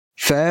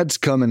Fads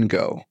come and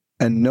go,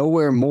 and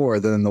nowhere more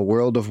than in the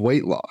world of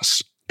weight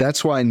loss.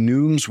 That's why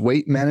Noom's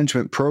weight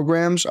management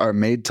programs are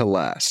made to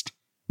last.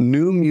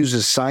 Noom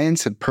uses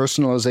science and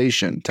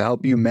personalization to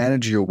help you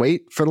manage your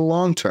weight for the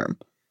long term.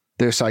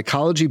 Their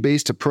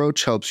psychology-based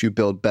approach helps you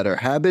build better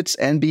habits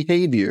and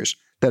behaviors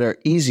that are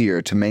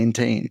easier to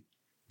maintain.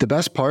 The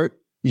best part?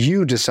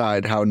 You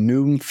decide how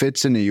Noom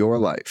fits into your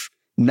life,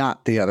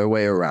 not the other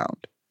way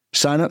around.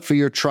 Sign up for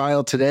your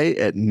trial today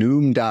at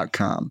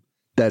Noom.com.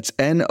 That's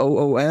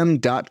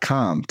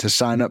Noom.com to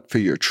sign up for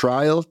your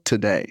trial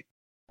today.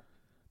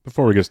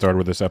 Before we get started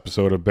with this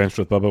episode of Bench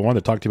with Bubba, I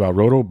wanted to talk to you about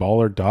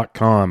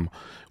rotoballer.com.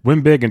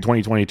 Win big in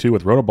 2022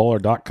 with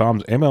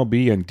rotoballer.com's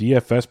MLB and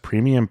DFS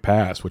Premium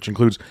Pass, which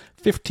includes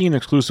 15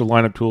 exclusive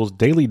lineup tools,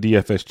 daily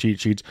DFS cheat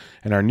sheets,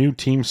 and our new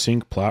Team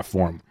Sync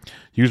platform.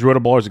 Use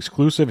Rotoballer's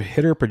exclusive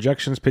hitter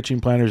projections, pitching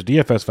planners,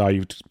 DFS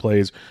value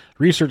plays,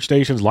 research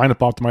stations, lineup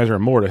optimizer,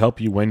 and more to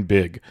help you win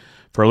big.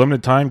 For a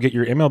limited time, get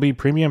your MLB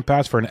Premium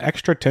Pass for an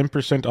extra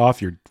 10% off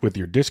with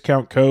your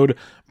discount code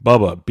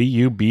BUBBA,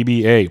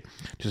 B-U-B-B-A.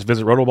 Just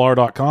visit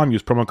rotoballer.com,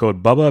 use promo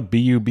code BUBBA,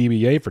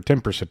 B-U-B-B-A for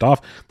 10% off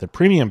the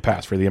Premium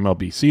Pass for the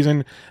MLB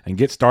season, and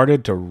get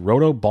started to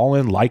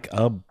rotoballin' like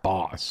a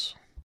boss.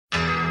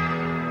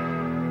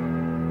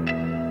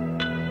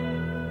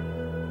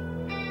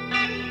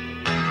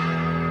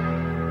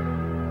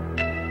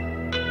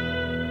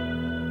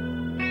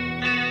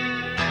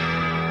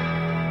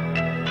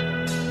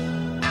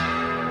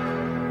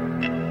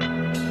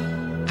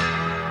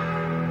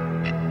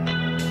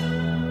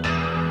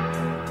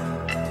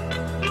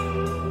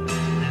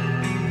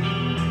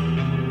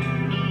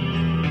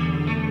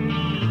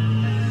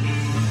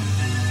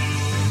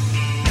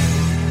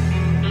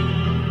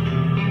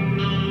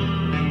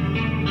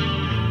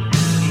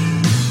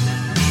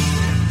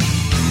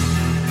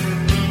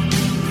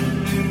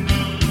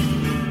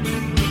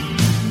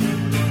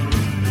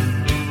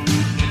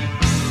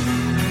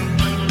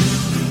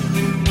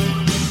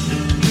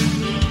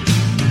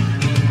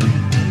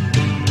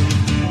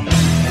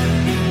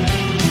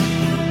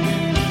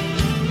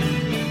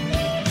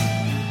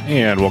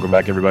 And welcome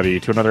back, everybody,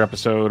 to another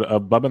episode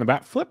of Bubba and the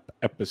Bat Flip,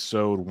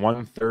 episode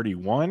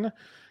 131. Going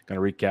to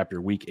recap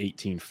your Week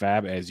 18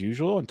 FAAB as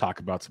usual and talk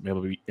about some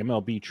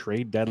MLB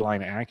trade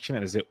deadline action,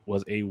 as it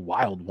was a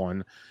wild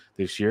one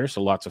this year.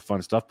 So lots of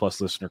fun stuff,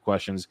 plus listener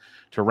questions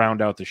to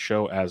round out the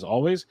show as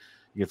always.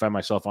 You can find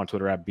myself on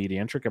Twitter at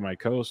BDentric and my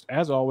co-host,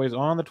 as always,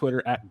 on the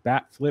Twitter at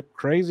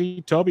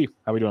BatFlipCrazy. Toby,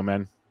 how we doing,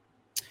 man?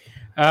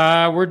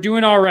 We're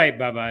doing all right,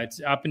 Bubba.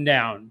 It's up and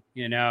down.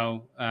 You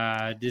know,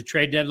 the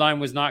trade deadline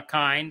was not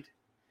kind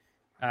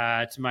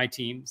to my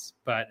teams,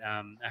 but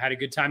I had a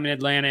good time in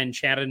Atlanta and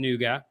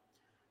Chattanooga.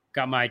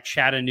 Got my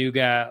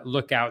Chattanooga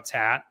Lookouts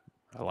hat.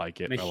 I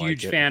like it. I'm a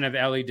huge fan of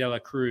Ellie De La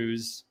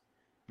Cruz.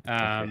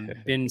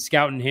 Been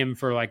scouting him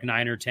for like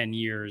 9 or 10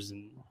 years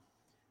and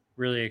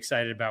really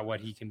excited about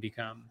what he can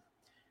become.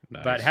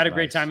 But had a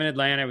great time in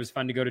Atlanta. It was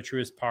fun to go to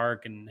Truist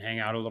Park and hang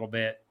out a little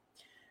bit.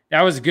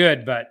 That was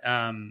good, but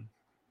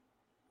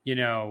you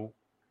know,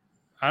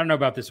 I don't know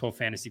about this whole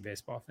fantasy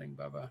baseball thing,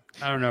 Bubba.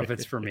 I don't know if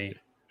it's for me.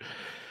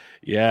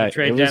 Yeah, the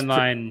trade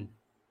deadline.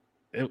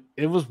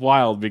 It was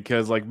wild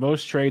because, like,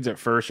 most trades at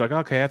first, like,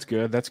 okay, that's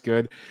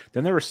good.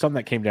 Then there was some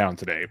that came down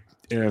today,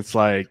 and it's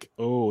like,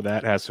 oh,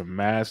 that has some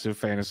massive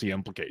fantasy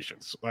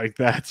implications. Like,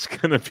 that's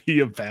gonna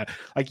be a bad.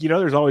 Like, you know,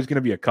 there's always gonna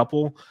be a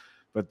couple,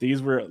 but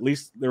these were, at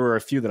least there were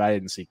a few that I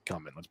didn't see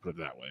coming. Let's put it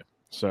that way.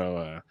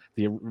 So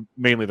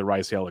mainly the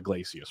Raisel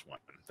Iglesias one.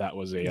 That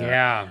was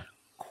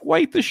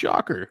quite the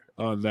shocker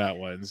on that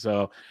one.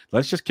 So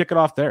let's just kick it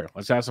off there.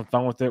 Let's have some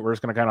fun with it. We're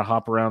just going to kind of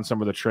hop around some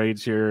of the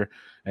trades here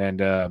and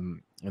then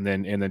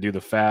do the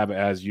FAAB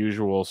as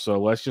usual. So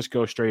let's just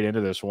go straight into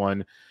this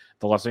one.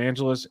 The Los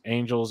Angeles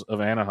Angels of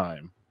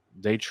Anaheim,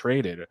 they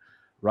traded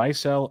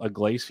Raisel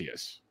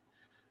Iglesias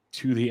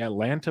to the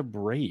Atlanta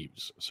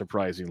Braves,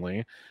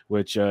 surprisingly,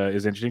 which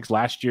is interesting. Because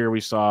last year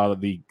we saw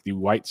the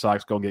White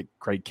Sox go and get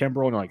Craig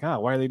Kimbrell, and like,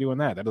 why are they doing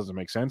that? That doesn't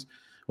make sense.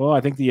 Well,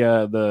 I think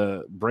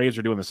the Braves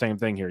are doing the same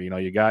thing here. You know,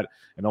 you got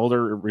an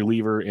older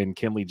reliever in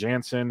Kenley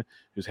Jansen,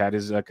 who's had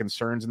his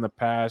concerns in the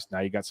past. Now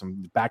you got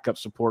some backup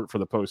support for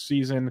the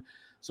postseason.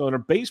 So in a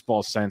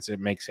baseball sense, it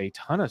makes a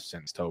ton of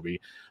sense,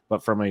 Toby.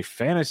 But from a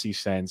fantasy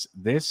sense,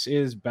 this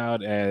is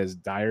about as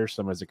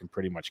diresome as it can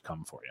pretty much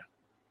come for you.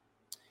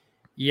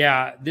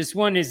 Yeah, this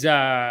one is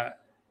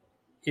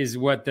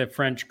what the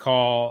French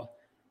call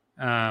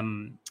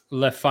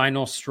le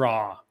final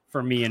straw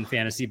for me in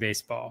fantasy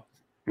baseball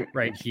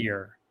right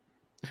here.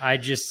 I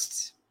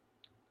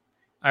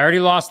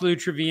already lost Lou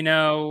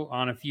Trevino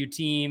on a few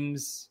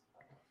teams,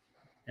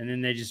 and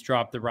then they just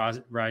dropped the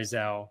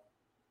Raisel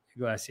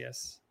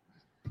Iglesias.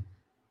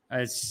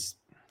 It's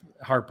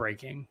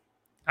heartbreaking.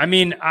 I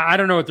mean, I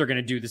don't know what they're going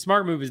to do. The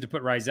smart move is to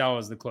put Raisel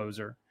as the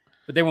closer,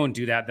 but they won't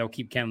do that. They'll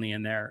keep Kenley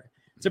in there.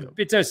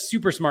 It's a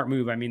super smart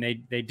move. I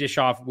mean, they dish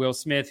off Will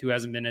Smith, who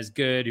hasn't been as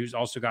good, who's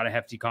also got a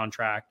hefty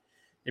contract.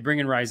 They bring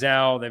in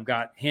Raisel. They've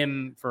got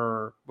him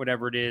for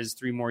whatever it is,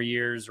 3 more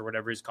years or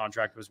whatever his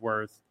contract was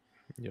worth.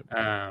 Yep.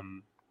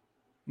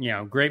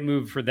 great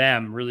move for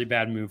them. Really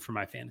bad move for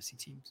my fantasy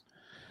teams.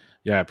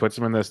 Yeah, it puts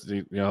him in this.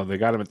 They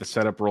got him at the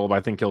setup role, but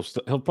I think he'll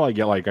probably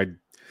get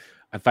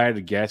if I had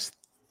to guess,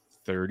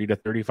 30 to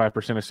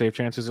 35% of save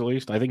chances at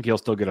least. I think he'll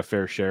still get a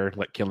fair share.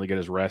 Let Kinley get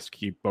his rest,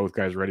 keep both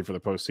guys ready for the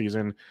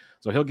postseason.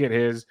 So he'll get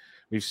his.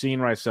 We've seen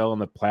Rysel in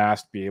the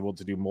past be able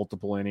to do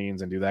multiple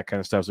innings and do that kind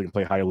of stuff, so he can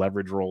play high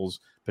leverage roles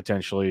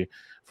potentially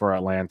for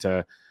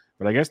Atlanta.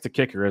 But I guess the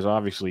kicker is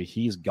obviously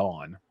he's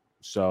gone,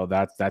 so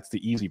that's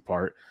the easy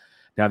part.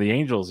 Now the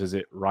Angels, is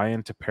it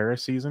Ryan Tepera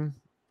season?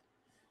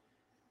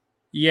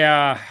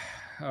 Yeah.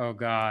 Oh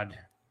God.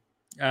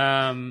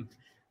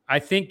 I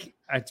think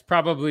it's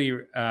probably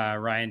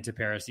Ryan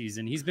Tepera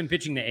season. He's been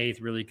pitching the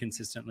 8th really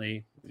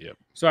consistently. Yep.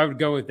 So I would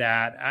go with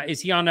that.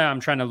 Is he on I'm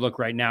trying to look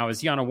right now. Is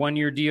he on a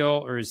 1-year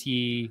deal or is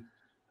he?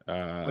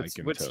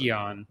 What's he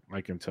on?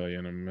 I can tell you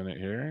in a minute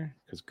here,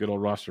 because good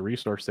old roster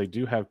resource, they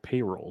do have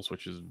payrolls,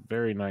 which is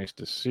very nice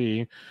to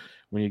see.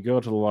 When you go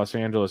to the Los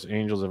Angeles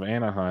Angels of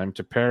Anaheim,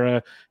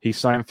 Tepera, he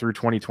signed through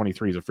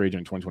 2023 as a free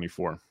agent in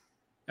 2024.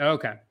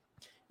 Okay.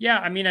 Yeah,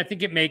 I mean, I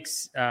think it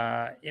makes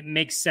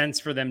sense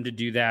for them to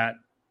do that.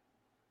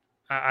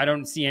 I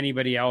don't see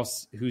anybody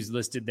else who's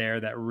listed there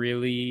that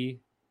really,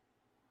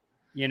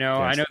 I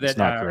know that it's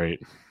not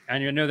great. I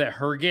know that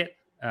Herget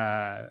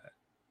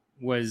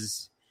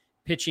was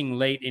pitching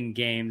late in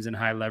games and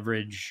high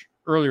leverage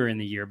earlier in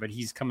the year, but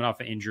he's coming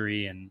off an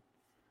injury, and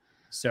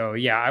so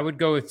yeah, I would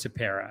go with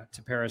Tepera.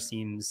 Tepera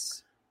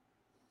seems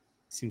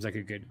like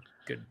a good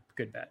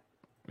bet.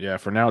 Yeah,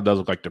 for now it does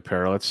look like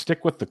Tepera. Let's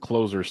stick with the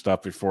closer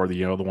stuff before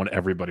the one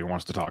everybody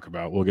wants to talk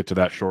about. We'll get to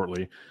that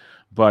shortly.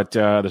 But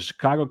the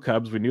Chicago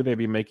Cubs, we knew they'd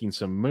be making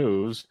some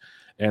moves,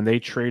 and they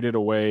traded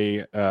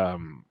away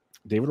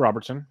David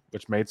Robertson,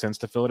 which made sense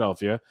to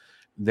Philadelphia.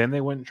 Then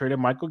they went and traded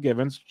Michael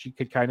Givens, which you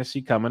could kind of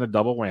see coming, a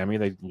double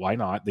whammy. Why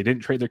not? They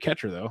didn't trade their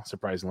catcher, though,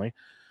 surprisingly.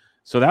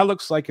 So that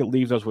looks like it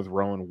leaves us with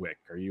Rowan Wick.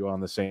 Are you on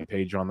the same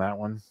page on that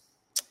one?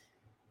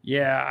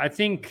 Yeah, I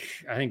think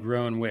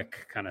Rowan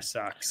Wick kind of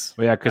sucks.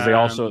 Well, yeah, because they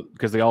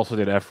also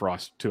did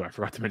Efros too. I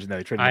forgot to mention that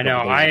they traded. I know.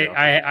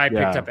 I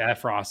picked up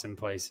Efros in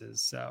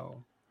places,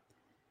 so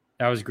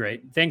that was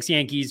great. Thanks,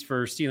 Yankees,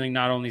 for stealing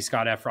not only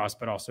Scott Efros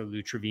but also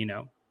Lou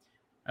Trevino.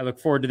 I look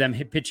forward to them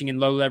pitching in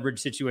low leverage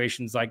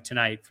situations like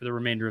tonight for the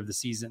remainder of the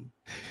season.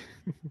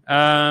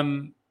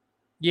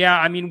 Yeah,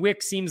 I mean,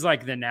 Wick seems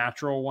like the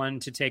natural one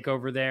to take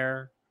over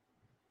there.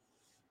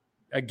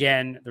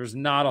 Again, there's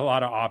not a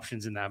lot of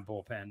options in that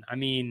bullpen. I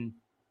mean,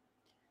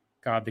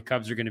 God, the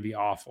Cubs are going to be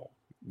awful.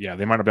 Yeah,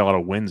 they might have a lot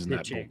of wins in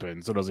that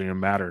bullpen, so it doesn't even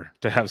matter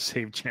to have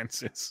save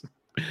chances.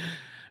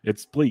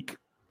 It's bleak.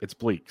 It's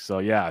bleak. So,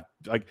 yeah,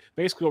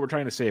 basically what we're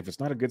trying to say, if it's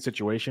not a good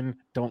situation,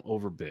 don't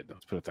overbid.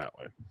 Let's put it that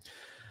way.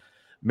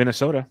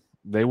 Minnesota,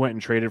 they went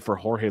and traded for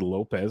Jorge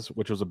Lopez,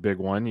 which was a big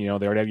one. They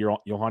already have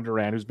Johan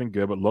Duran, who's been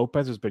good, but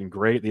Lopez has been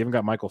great. They even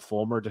got Michael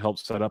Fulmer to help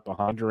set up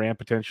Johan Duran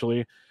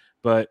potentially.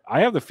 But I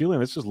have the feeling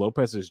this is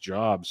Lopez's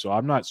job, so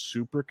I'm not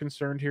super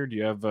concerned here. Do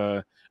you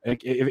have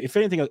if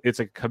anything, it's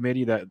a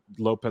committee that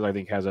Lopez, I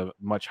think, has a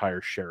much higher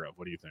share of.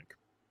 What do you think?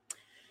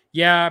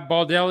 Yeah,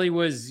 Baldelli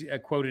was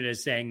quoted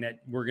as saying that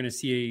we're going to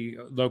see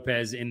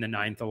Lopez in the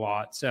 9th a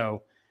lot.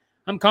 So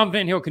I'm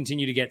confident he'll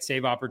continue to get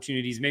save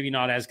opportunities, maybe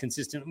not as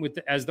consistent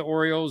as the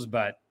Orioles,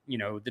 but,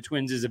 the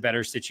Twins is a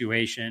better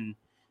situation.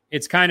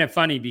 It's kind of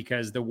funny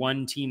because the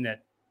one team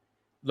that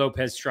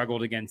Lopez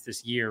struggled against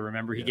this year,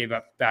 remember, he gave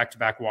up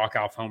back-to-back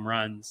walk-off home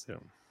runs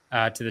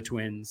to the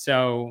Twins.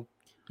 So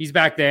he's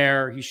back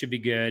there. He should be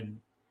good.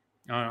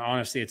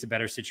 Honestly, it's a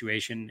better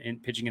situation in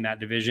pitching in that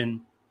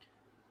division.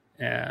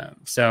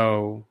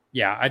 So,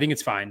 yeah, I think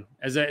it's fine.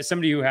 As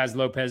somebody who has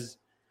Lopez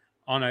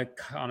on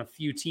a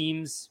few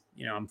teams,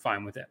 I'm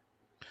fine with it.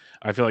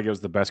 I feel like it was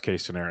the best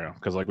case scenario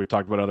because, like we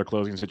talked about other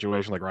closing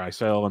situations like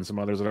Rysel and some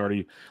others that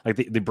already, like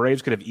the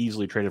Braves could have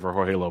easily traded for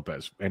Jorge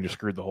Lopez and just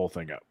screwed the whole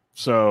thing up.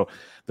 So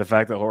the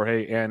fact that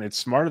Jorge, and it's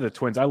smart of the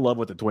Twins. I love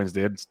what the Twins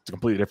did. It's a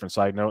completely different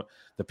side note.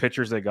 The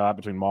pitchers they got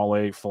between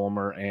Mahle,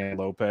 Fulmer, and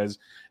Lopez,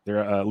 they're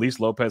at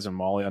least Lopez and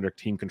Mahle under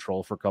team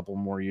control for a couple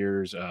more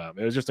years.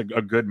 It was just a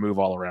good move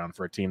all around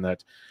for a team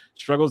that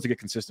struggles to get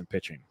consistent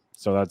pitching.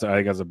 So I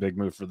think that's a big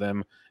move for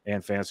them.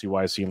 And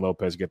fantasy-wise, seeing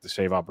Lopez get the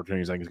save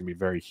opportunities, I think is going to be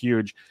very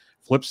huge.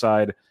 Flip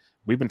side,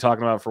 we've been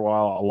talking about it for a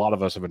while. A lot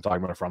of us have been talking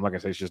about it for. I'm not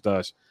going to say it's just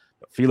us.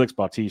 But Felix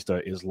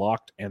Bautista is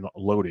locked and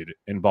loaded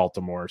in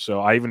Baltimore.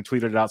 So I even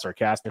tweeted it out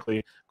sarcastically.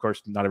 Of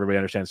course, not everybody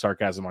understands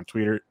sarcasm on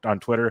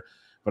Twitter,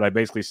 but I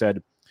basically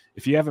said,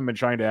 if you haven't been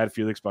trying to add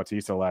Felix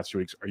Bautista the last 2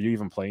 weeks, are you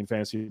even playing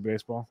fantasy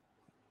baseball?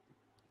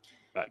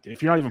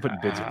 If you're not even putting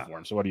bids in for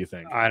him, so what do you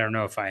think? I don't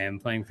know if I am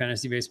playing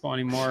fantasy baseball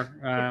anymore,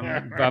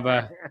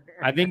 Bubba.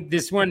 I think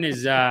this one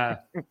is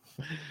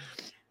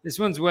this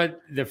one's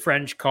what the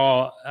French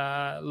call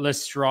le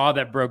straw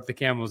that broke the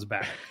camel's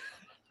back.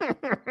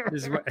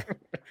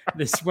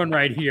 This one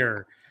right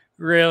here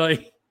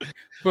really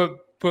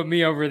put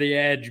me over the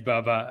edge,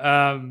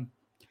 Bubba.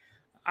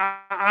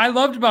 I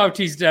loved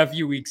Bautista a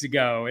few weeks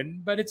ago,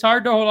 but it's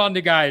hard to hold on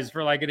to guys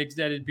for like an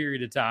extended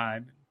period of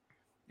time.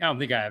 I don't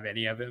think I have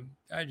any of him.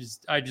 I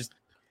just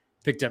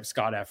picked up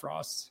Scott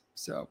Efros.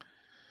 So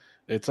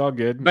it's all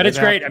good. But it's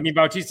great. I mean,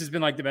 Bautista's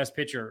been like the best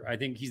pitcher. I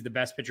think he's the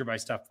best pitcher by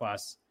Stuff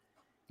Plus.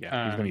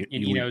 Yeah, he's going to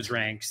in Eno's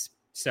ranks.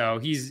 So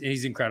he's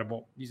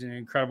incredible. He's an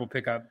incredible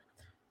pickup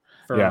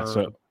for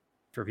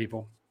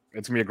people.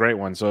 It's going to be a great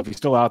one. So if he's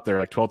still out there,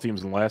 like 12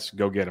 teams and less,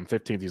 go get him.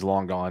 15th, he's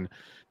long gone.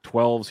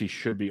 12s, he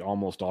should be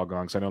almost all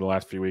gone. Because I know the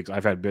last few weeks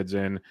I've had bids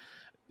in.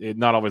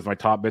 Not always my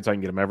top bids. I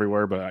can get him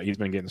everywhere, but he's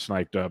been getting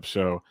sniped up.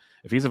 So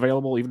if he's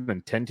available, even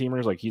in 10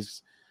 teamers, like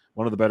he's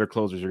one of the better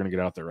closers you're going to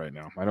get out there right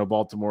now. I know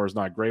Baltimore is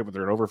not great, but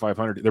they're at over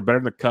 500. They're better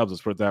than the Cubs.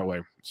 Let's put it that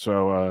way.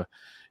 So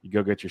you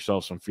go get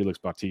yourself some Felix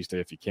Bautista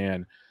if you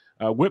can.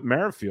 Whit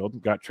Merrifield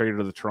got traded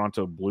to the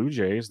Toronto Blue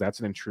Jays. That's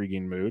an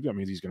intriguing move. That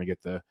means he's going to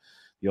get the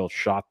old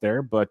shot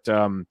there. But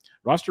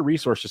Roster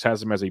Resource just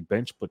has him as a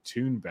bench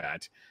platoon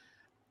bat.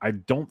 I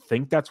don't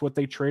think that's what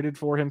they traded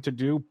for him to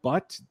do.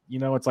 But,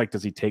 it's like,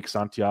 does he take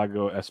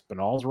Santiago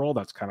Espinal's role?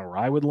 That's kind of where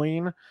I would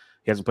lean.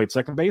 He hasn't played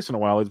second base in a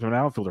while. He's been an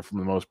outfielder for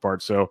the most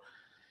part. So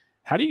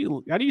how do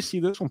you see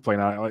this one playing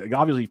out? Like,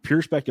 obviously,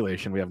 pure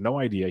speculation. We have no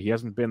idea. He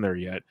hasn't been there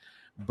yet.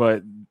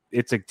 But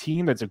it's a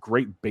team that's a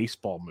great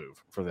baseball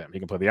move for them. He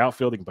can play the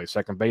outfield. He can play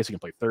second base. He can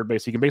play third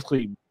base. He can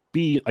basically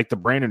be like the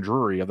Brandon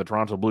Drury of the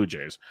Toronto Blue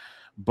Jays.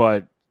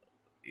 But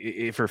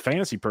if for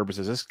fantasy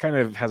purposes, this kind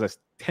of has a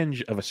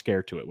tinge of a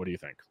scare to it. What do you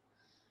think?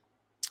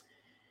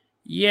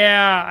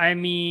 Yeah, I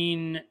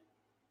mean,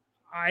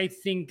 I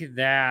think he's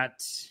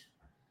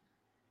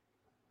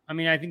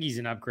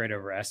an upgrade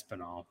over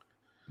Espinal.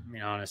 I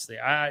mean, honestly,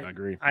 I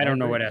agree. I don't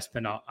know what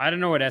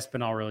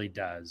Espinal really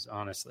does,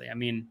 honestly. I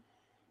mean,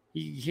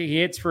 he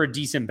hits for a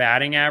decent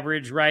batting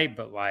average, right?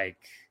 But what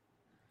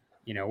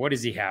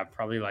does he have?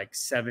 Probably like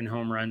 7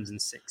 home runs and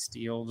 6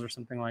 steals or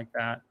something like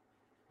that.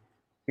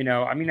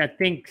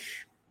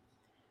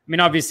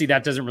 Obviously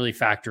that doesn't really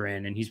factor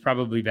in, and he's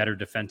probably better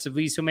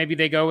defensively. So maybe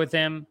they go with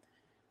him,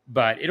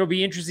 but it'll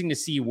be interesting to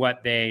see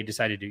what they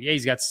decide to do. Yeah,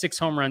 he's got 6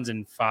 home runs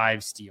and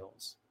 5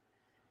 steals,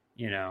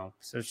 so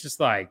it's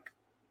just like,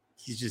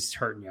 he's just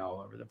hurting you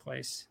all over the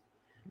place.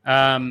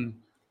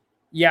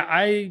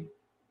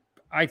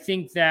 I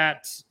think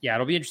that,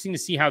 it'll be interesting to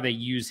see how they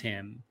use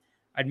him.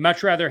 I'd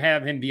much rather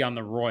have him be on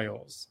the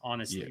Royals,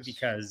 honestly,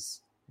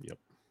 because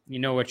you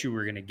know what you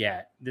were going to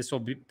get. This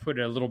will put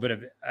a little bit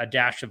of a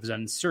dash of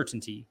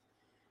uncertainty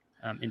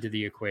into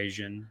the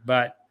equation.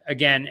 But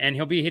again, and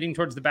he'll be hitting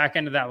towards the back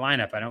end of that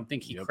lineup. I don't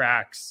think he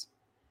cracks.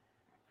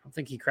 I don't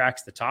think he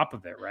cracks the top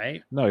of it,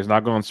 right? No, he's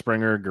not going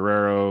Springer,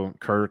 Guerrero,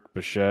 Kirk,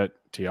 Bichette,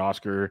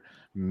 Teoscar.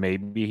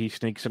 Maybe he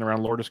sneaks in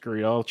around Lourdes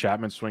Gurriel.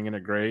 Chapman's swinging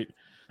it great.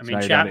 I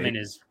mean, Chapman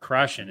is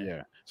crushing it.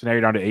 Yeah. So now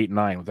you're down to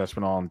 8-9 with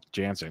Espinal and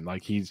Jansen.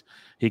 Like he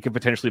could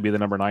potentially be the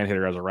number 9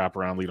 hitter as a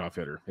wraparound leadoff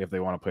hitter if they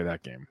want to play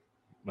that game.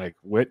 Like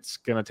Witt's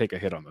gonna take a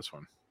hit on this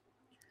one.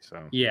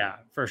 So yeah,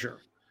 for sure.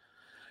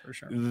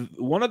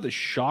 One of the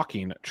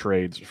shocking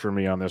trades for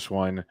me on this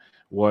one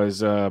was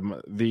the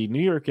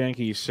New York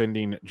Yankees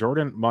sending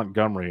Jordan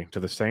Montgomery to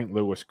the St.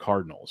 Louis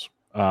Cardinals.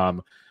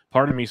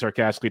 Part of me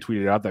sarcastically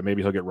tweeted out that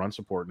maybe he'll get run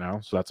support now,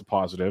 so that's a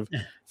positive.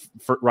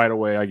 Right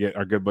away, I get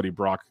our good buddy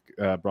Brock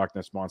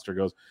Ness Monster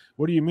goes,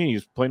 "What do you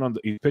mean?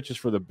 He pitches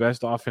for the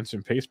best offense in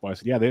baseball." I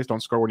said, "Yeah, they just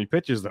don't score when he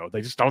pitches, though. They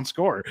just don't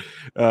score."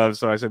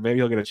 So I said maybe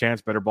he'll get a chance,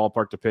 better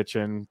ballpark to pitch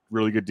in,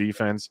 really good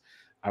defense.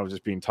 I was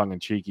just being tongue in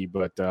cheeky,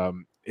 but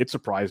it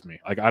surprised me.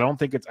 Like I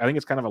think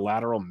it's kind of a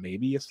lateral,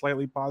 maybe a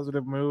slightly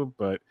positive move,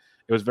 but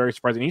it was very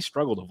surprising. He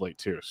struggled of late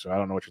too, so I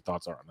don't know what your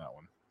thoughts are on that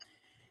one.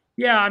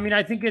 Yeah, I mean,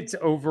 I think it's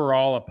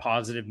overall a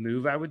positive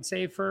move, I would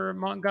say, for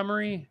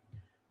Montgomery.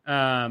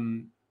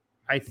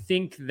 I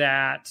think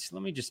that,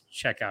 let me just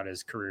check out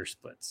his career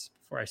splits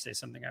before I say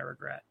something I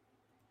regret.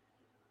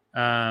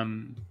 I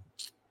mean,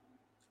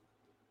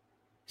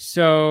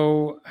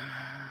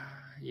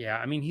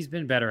 he's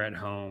been better at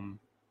home.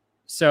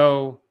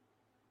 So,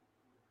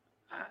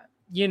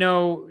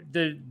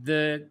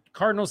 the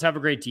Cardinals have a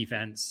great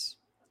defense.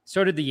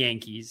 So did the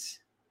Yankees.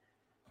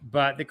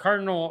 But the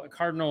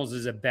Cardinals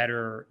is a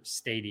better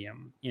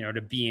stadium, to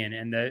be in,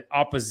 and the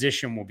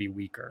opposition will be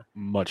weaker.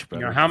 Much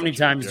better. How many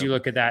times do you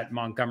look at that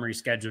Montgomery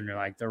schedule and you're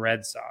like the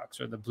Red Sox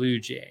or the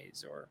Blue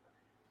Jays or,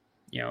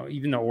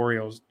 even the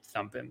Orioles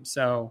thump him.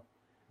 So,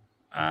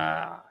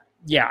 I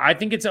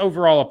think it's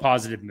overall a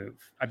positive move.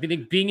 I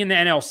think being in the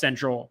NL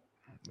Central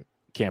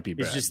can't be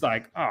bad. It's just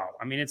like,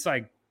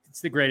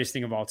 it's the greatest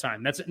thing of all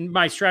time. That's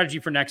my strategy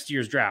for next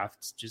year's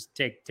drafts. Just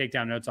take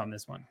down notes on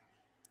this one.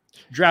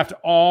 Draft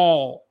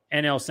all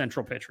NL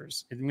Central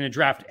pitchers. I'm going to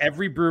draft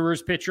every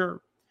Brewers pitcher.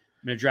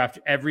 I'm going to draft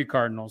every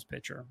Cardinals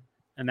pitcher.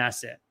 And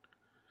that's it.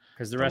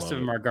 Because the rest of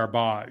them are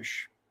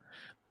garbage.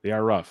 They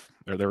are rough.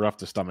 They're rough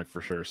to stomach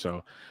for sure.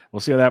 So we'll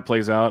see how that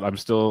plays out. I'm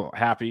still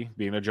happy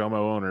being a Jomo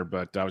owner,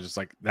 but I was just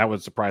like, that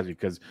was surprising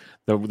because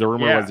the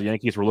rumor was the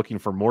Yankees were looking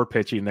for more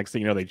pitching. Next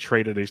thing you know, they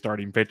traded a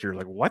starting pitcher.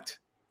 Like, what?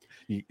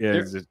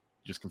 It's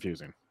just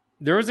confusing.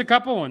 There was a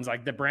couple ones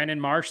like the Brandon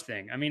Marsh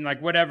thing. I mean,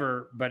 like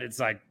whatever, but it's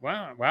like,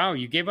 wow,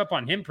 you gave up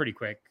on him pretty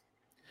quick,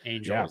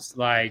 Angels.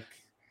 Yeah. Like,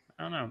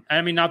 I don't know.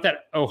 I mean, not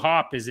that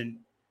O'Hop isn't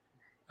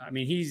I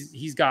mean,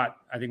 he's got,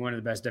 I think, one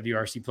of the best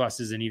WRC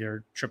pluses in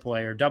either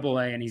AAA or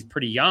AA, and he's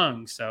pretty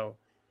young. So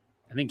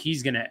I think he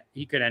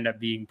could end up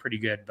being pretty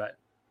good, but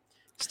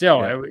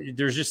still,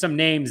 there's just some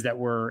names that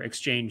were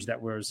exchanged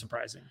that were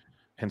surprising.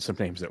 And some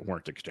names that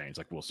weren't exchanged,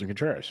 like Wilson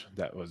Contreras.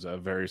 That was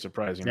very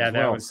surprising as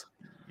well.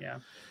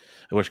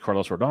 I wish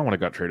Carlos Rodon would have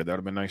got traded. That would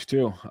have been nice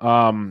too.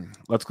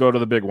 Let's go to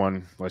the big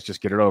one. Let's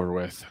just get it over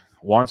with.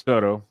 Juan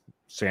Soto,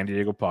 San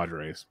Diego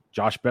Padres.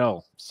 Josh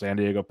Bell, San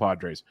Diego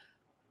Padres.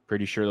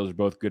 Pretty sure those are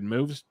both good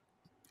moves.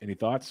 Any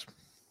thoughts?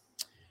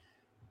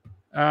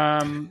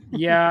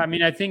 Yeah, I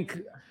mean, I think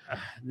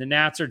the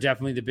Nats are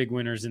definitely the big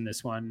winners in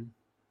this one.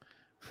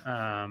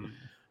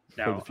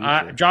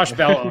 Josh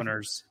Bell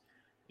owners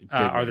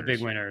are the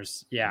big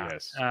winners. Yeah.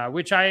 Yes.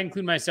 Which I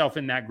include myself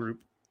in that group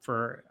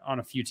on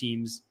a few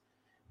teams,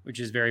 which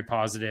is very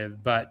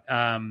positive. But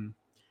I mean,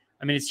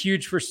 it's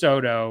huge for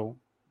Soto.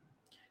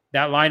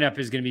 That lineup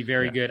is going to be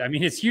very good. I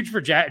mean, it's huge for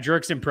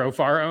Jerks and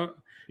Profar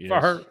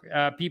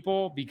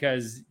people,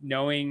 because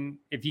knowing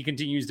if he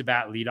continues to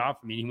bat leadoff,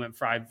 I mean, he went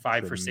 5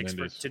 for 6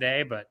 for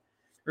today,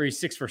 or he's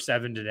 6 for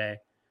 7 today.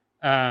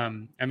 I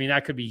mean,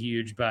 that could be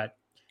huge, but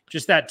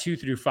just that 2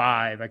 through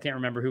 5, I can't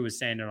remember who was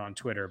saying it on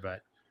Twitter,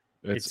 but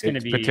it's going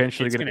to be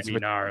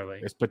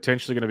gnarly. It's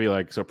potentially going to be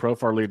like, so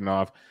Profar leading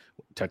off,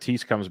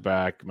 Tatis comes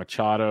back,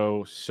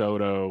 Machado,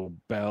 Soto,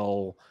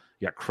 Bell,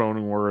 you got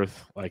Cronenworth,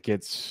 like I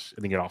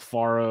think you got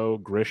Alfaro,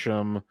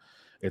 Grisham,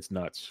 it's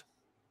nuts.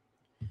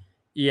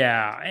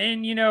 Yeah,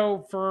 and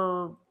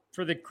for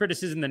the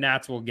criticism the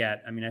Nats will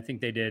get, I mean, I think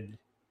they did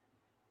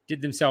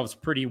themselves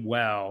pretty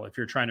well if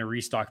you're trying to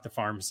restock the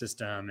farm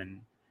system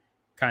and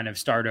kind of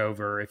start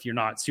over, if you're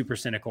not super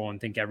cynical and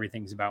think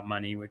everything's about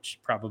money, which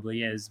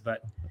probably is.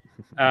 But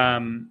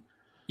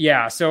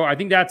yeah, so I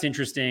think that's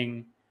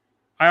interesting.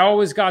 I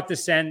always got the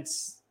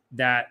sense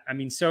that, I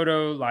mean,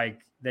 Soto,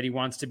 like, that he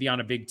wants to be on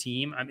a big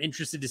team. I'm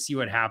interested to see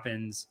what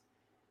happens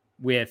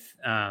with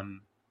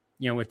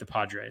with the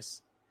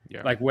Padres.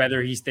 Yeah. Like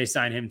whether they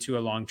sign him to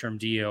a long-term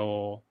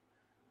deal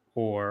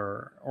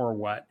or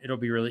what. It'll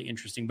be really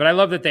interesting. But I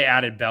love that they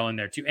added Bell in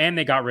there too, and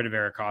they got rid of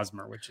Eric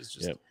Hosmer, which is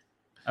just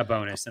a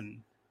bonus. And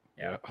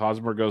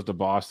Hosmer goes to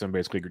Boston,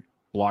 basically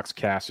blocks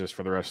Cassis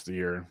for the rest of the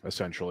year,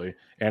 essentially,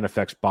 and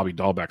affects Bobby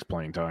Dahlbeck's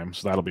playing time.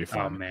 So that'll be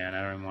fun. Oh man,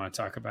 I don't even want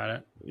to talk about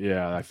it.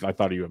 Yeah, I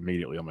thought of you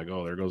immediately. I'm like,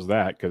 oh, there goes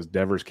that, because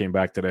Devers came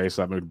back today,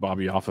 so I moved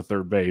Bobby off of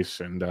third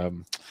base, and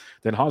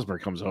then Hosmer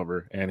comes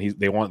over, and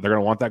they're going to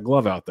want that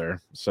glove out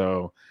there.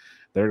 So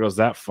there goes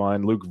that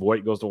fun. Luke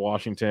Voigt goes to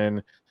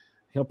Washington.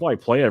 He'll probably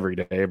play every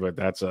day, but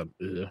that's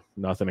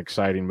nothing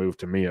exciting move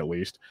to me, at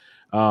least.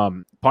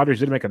 Padres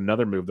did make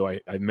another move, though.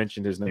 I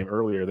mentioned his name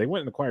earlier. They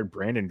went and acquired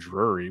Brandon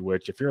Drury,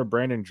 which, if you're a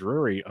Brandon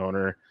Drury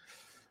owner,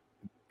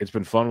 it's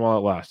been fun while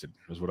it lasted,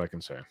 is what I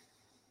can say.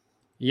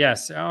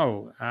 Yes.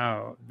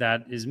 Oh,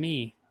 that is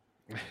me.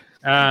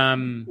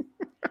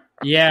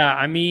 Yeah,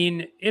 I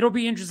mean, it'll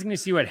be interesting to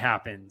see what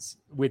happens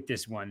with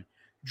this one.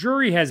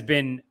 Drury has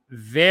been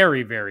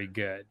very, very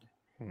good.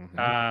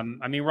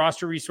 Mm-hmm. I mean,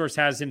 Roster Resource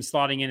has him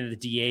slotting into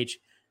the DH.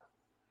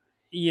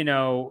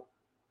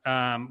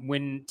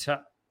 When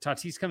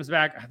Tatis comes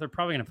back, they're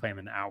probably going to play him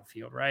in the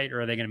outfield, right?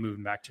 Or are they going to move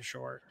him back to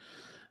short?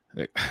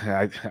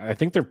 I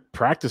think they're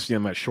practicing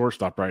him at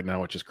shortstop right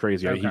now, which is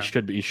crazy. Okay. He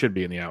should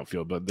be in the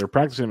outfield, but they're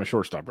practicing him at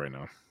shortstop right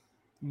now.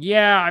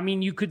 Yeah, I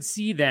mean, you could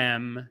see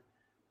them,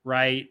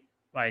 right?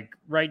 Like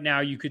right now,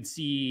 you could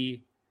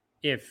see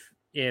if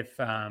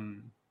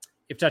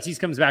Tatis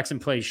comes back and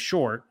plays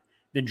short,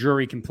 then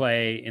Drury can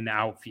play in the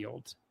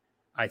outfield.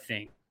 I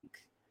think.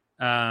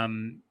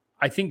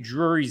 I think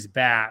Drury's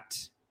bat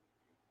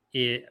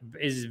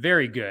is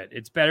very good.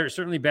 It's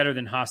certainly better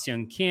than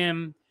Ha-Seong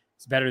Kim.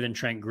 It's better than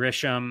Trent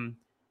Grisham.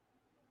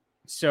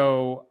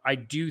 So I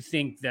do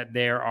think that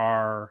there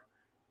are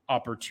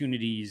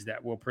opportunities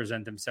that will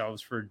present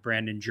themselves for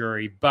Brandon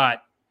Drury,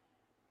 but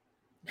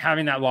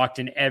having that locked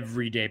in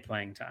everyday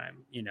playing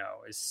time,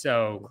 is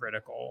so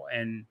critical.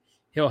 And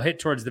he'll hit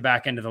towards the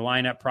back end of the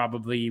lineup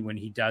probably when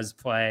he does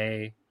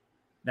play.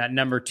 That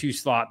number 2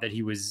 slot that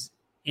he was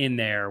in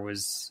there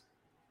was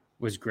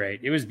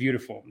great. It was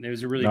beautiful. It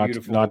was a really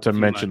beautiful. Not to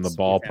mention the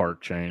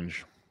ballpark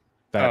change.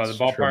 That's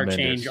the ballpark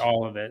change,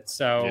 all of it.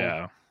 So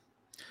yeah,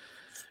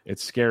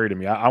 it's scary to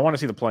me. I want to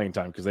see the playing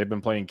time, because they've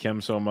been playing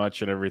Kim so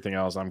much and everything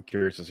else. I'm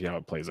curious to see how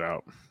it plays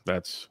out.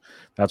 That's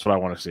what I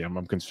want to see.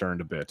 I'm concerned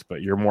a bit,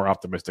 but you're more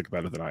optimistic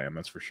about it than I am.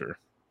 That's for sure.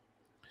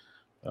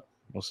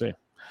 We'll see.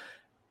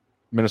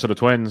 Minnesota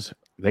Twins,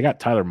 they got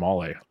Tyler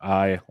Mahle.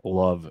 I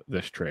love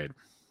this trade.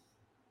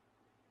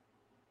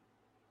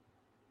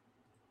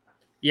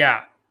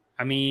 Yeah.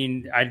 I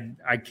mean,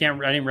 I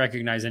didn't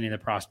recognize any of the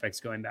prospects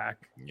going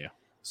back. Yeah.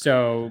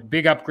 So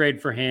big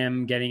upgrade for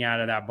him, getting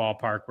out of that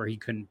ballpark where he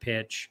couldn't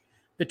pitch.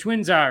 The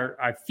Twins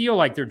I feel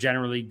like they're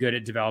generally good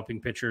at developing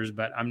pitchers,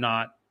 but I'm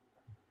not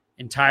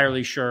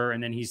entirely sure.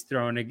 And then he's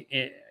thrown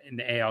in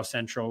the AL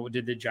Central.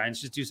 Did the Giants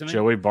just do something?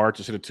 Joey Bart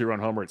just hit a 2-run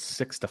homer at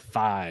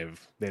 6-5.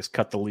 They just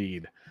cut the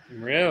lead.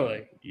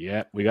 Really?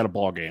 Yeah, we got a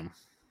ball game.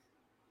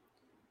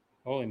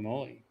 Holy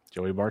moly.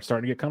 Joey Bart's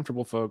starting to get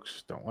comfortable,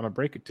 folks. Don't want to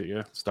break it to you.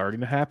 It's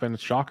starting to happen.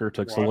 Shocker.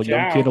 Takes Watch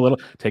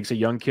takes a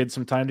young kid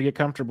some time to get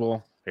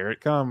comfortable. Here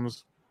it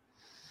comes.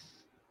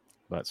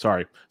 But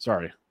sorry.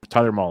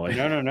 Tyler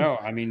Mahle. No.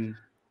 I mean,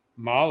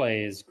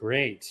 Mahle is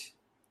great.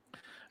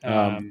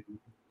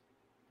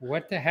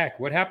 What the heck?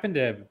 What happened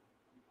to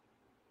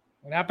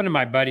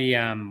my buddy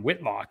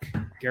Whitlock,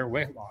 Garrett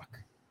Whitlock?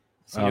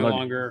 Is he no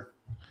longer?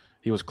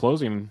 He was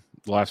closing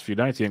the last few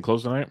nights. He didn't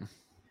close tonight.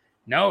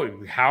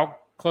 No, how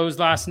closed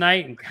last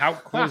night and how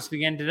closed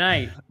again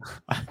tonight?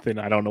 I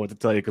don't know what to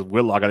tell you because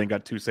Whitlock I think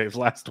got 2 saves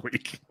last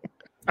week.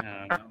 I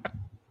don't know.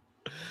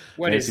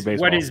 What is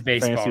baseball?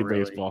 Fantasy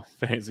really? baseball.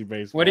 Fantasy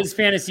baseball. What is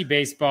fantasy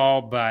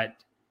baseball but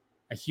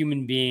a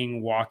human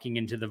being walking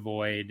into the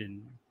void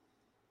and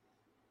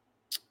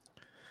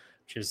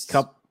just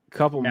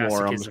couple more. I'm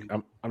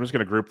masochism. just going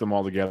to group them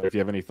all together. If you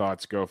have any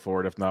thoughts, go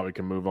for it. If not, we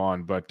can move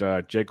on. But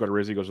Jake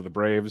Odorizzi goes to the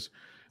Braves.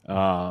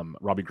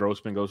 Robbie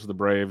Grossman goes to the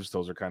Braves.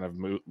 Those are kind of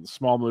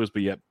small moves,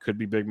 but yet could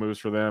be big moves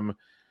for them.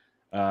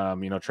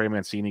 Trey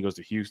Mancini goes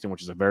to Houston,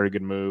 which is a very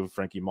good move.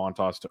 Frankie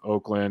Montas to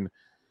Oakland.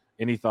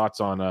 Any thoughts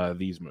on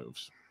these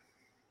moves?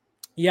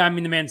 Yeah, I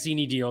mean, the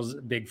Mancini deal is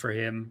big for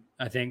him.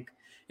 I think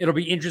it'll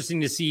be interesting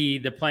to see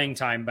the playing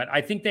time, but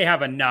I think they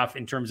have enough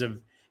in terms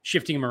of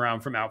shifting him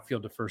around from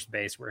outfield to first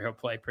base where he'll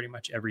play pretty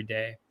much every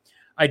day.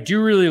 I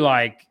do really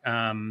like,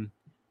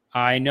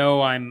 I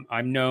know I'm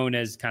known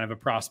as kind of a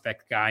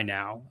prospect guy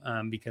now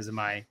because of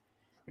my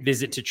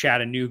visit to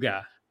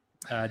Chattanooga,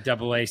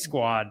 AA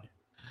squad,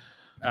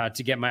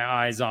 to get my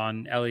eyes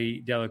on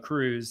Ellie De La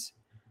Cruz.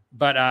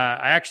 But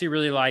I actually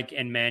really like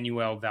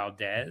Emmanuel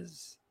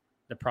Valdez,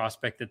 the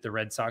prospect that the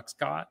Red Sox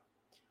got.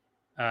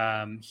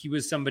 He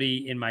was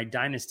somebody in my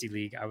dynasty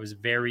league I was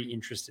very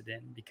interested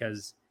in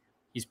because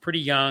he's pretty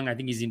young. I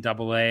think he's in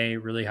AA,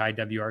 really high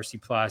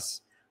WRC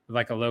plus with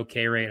like a low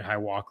K rate, high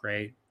walk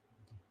rate.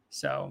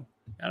 So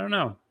I don't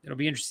know. It'll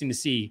be interesting to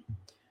see.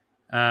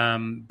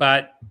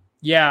 But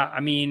yeah, I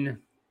mean,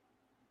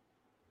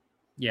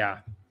 yeah.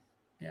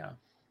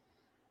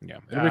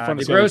 It'll be fun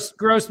to see.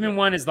 Grossman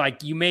one is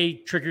like you may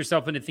trick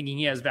yourself into thinking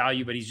he has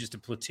value, but he's just a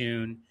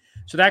platoon.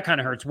 So that kind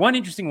of hurts. One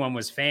interesting one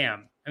was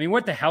FAAB. I mean,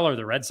 what the hell are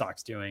the Red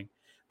Sox doing?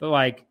 But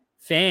like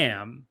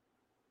FAAB,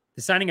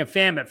 the signing of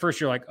FAAB, at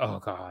first you're like, oh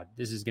God,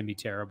 this is going to be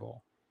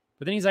terrible.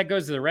 But then he's like,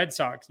 goes to the Red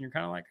Sox, and you're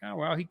kind of like, oh,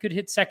 well, he could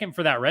hit second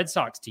for that Red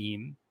Sox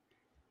team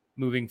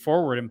moving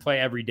forward and play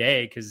every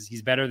day because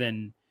he's better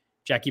than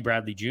Jackie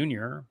Bradley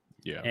Jr.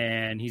 Yeah.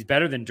 And he's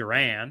better than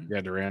Duran.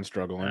 Yeah, Duran's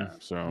struggling.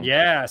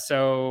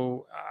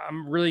 So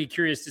I'm really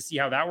curious to see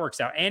how that works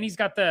out. And I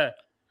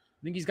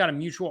think he's got a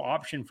mutual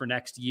option for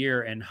next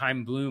year. And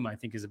Chaim Bloom, I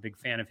think, is a big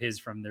fan of his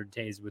from their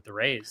days with the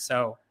Rays.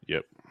 So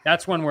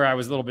that's one where I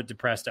was a little bit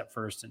depressed at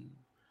first and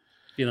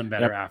feeling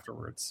better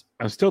afterwards.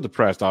 I'm still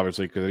depressed,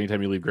 obviously, because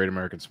anytime you leave Great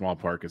American Small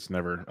Park, it's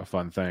never a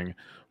fun thing.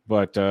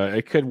 But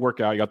it could work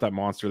out. You got that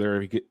monster there.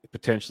 He could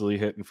potentially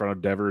hit in front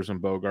of Devers and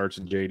Bogarts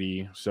and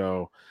JD.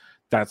 So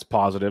that's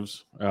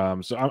positives.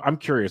 So I'm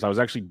curious. I was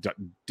actually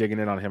digging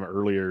in on him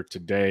earlier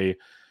today.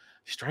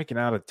 Striking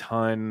out a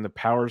ton. The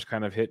power's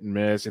kind of hit and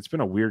miss. It's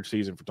been a weird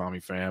season for Tommy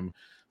Pham.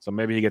 So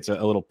maybe he gets a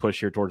little push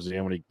here towards the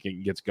end when he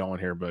gets going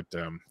here. But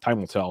time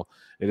will tell.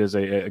 It is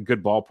a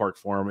good ballpark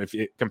for him. If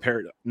it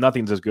compared,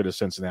 nothing's as good as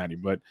Cincinnati,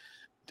 but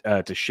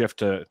to shift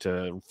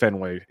to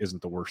Fenway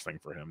isn't the worst thing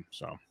for him.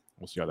 So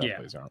we'll see how that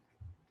plays out.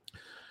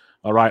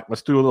 All right,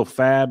 let's do a little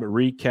FAAB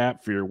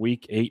recap for your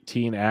Week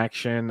 18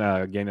 action.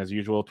 Again, as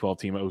usual,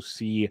 12-team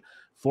OC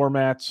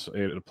formats.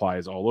 It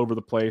applies all over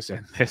the place.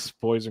 And this,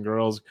 boys and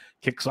girls,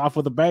 kicks off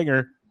with a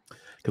banger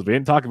because we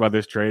didn't talk about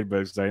this trade, but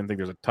I didn't think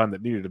there's a ton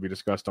that needed to be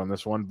discussed on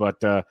this one.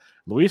 But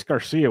Luis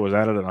Garcia was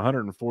added in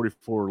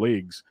 144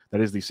 leagues.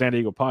 That is the San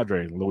Diego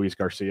Padre, Luis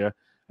Garcia,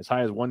 as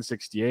high as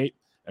 168.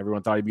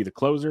 Everyone thought he'd be the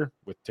closer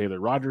with Taylor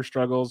Rogers'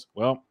 struggles.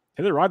 Well,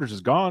 Taylor Rogers is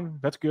gone.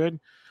 That's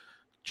good.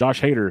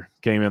 Josh Hader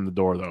came in the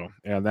door, though,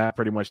 and that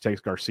pretty much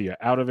takes Garcia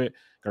out of it.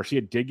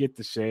 Garcia did get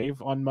the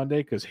save on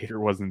Monday because Hader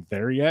wasn't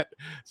there yet,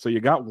 so you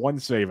got one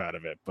save out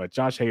of it. But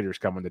Josh Hader's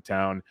coming to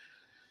town.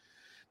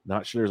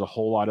 Not sure there's a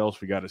whole lot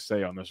else we got to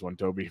say on this one,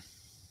 Toby.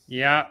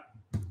 Yeah,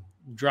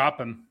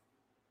 drop him.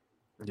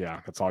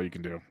 Yeah, that's all you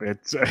can do.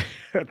 It's a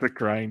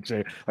crying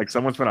shame. Like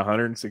someone spent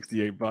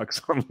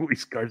 $168 on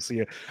Luis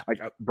Garcia.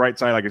 Like bright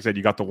side, like I said,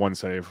 you got the one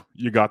save.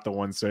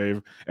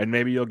 And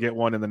maybe you'll get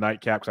one in the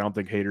nightcap because I don't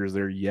think Hader is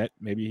there yet.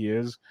 Maybe he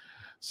is.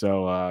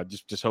 So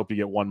just hope you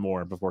get one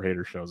more before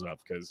Hader shows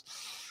up because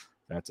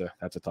that's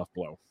a tough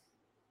blow.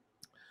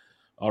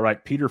 All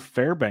right, Peter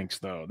Fairbanks,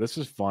 though. This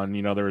is fun.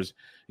 You know, there's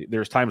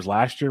times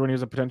last year when he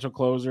was a potential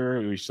closer.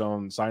 We've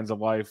shown signs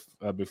of life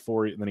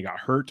before, and then he got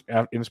hurt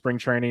in spring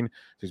training.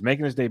 So he's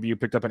making his debut,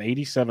 picked up in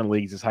 87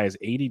 leagues, as high as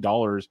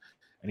 $80.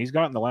 And he's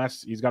got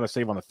a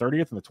save on the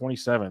 30th and the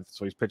 27th.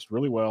 So he's pitched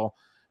really well.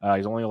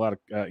 He's only allowed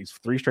he's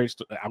 3 straight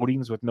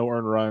outings with no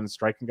earned runs,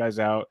 striking guys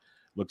out.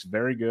 Looks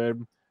very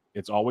good.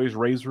 It's always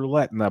Rays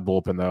roulette in that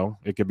bullpen, though.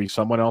 It could be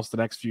someone else the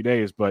next few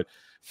days. But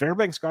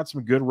Fairbanks got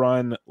some good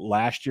run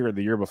last year or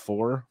the year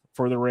before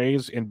for the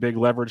Rays in big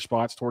leverage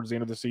spots towards the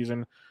end of the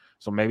season.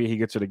 So maybe he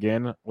gets it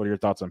again. What are your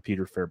thoughts on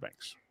Peter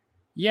Fairbanks?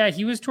 Yeah,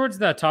 he was towards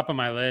the top of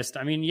my list.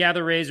 I mean, yeah,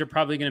 the Rays are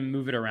probably going to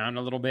move it around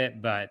a little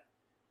bit, but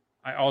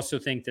I also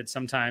think that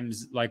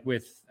sometimes, like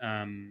with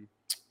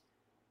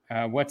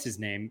what's his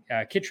name,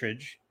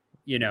 Kittredge,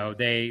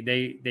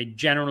 they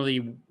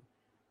generally,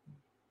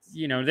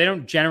 they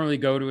don't generally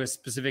go to a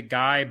specific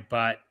guy,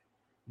 but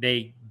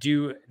they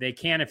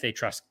can if they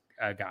trust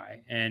a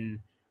guy. And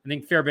I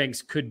think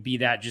Fairbanks could be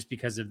that just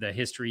because of the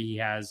history he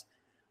has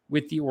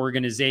with the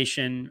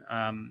organization.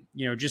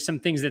 Just some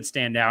things that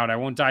stand out. I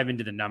won't dive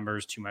into the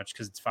numbers too much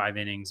because it's 5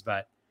 innings,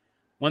 but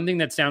one thing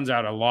that stands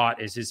out a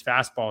lot is his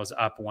fastball is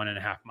up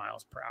 1.5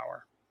 miles per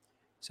hour.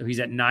 So he's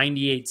at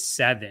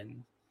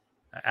 98.7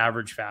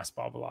 average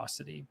fastball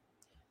velocity,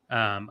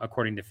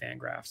 according to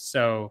Fangraphs.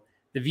 So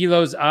the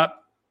velo's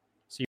up.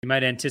 So you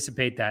might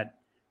anticipate that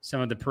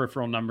some of the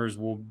peripheral numbers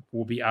will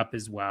be up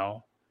as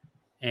well.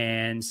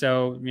 And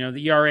so,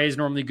 the ERA is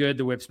normally good.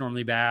 The WHIP's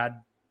normally bad.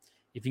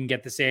 If you can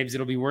get the saves,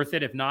 it'll be worth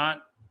it. If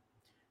not,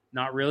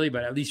 not really,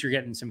 but at least you're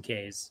getting some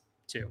Ks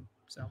too.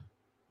 So,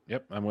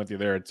 yep, I'm with you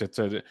there. It's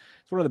one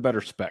of the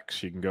better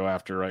specs you can go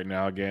after right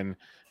now. Again,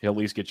 he'll at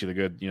least get you the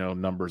good,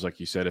 numbers,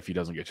 like you said, if he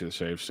doesn't get you the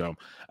save. So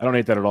I don't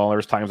hate that at all.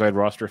 There's times I'd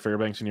roster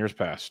Fairbanks in years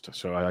past.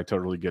 So I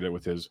totally get it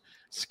with his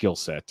skill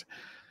set.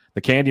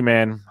 The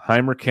Candyman,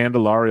 Heimer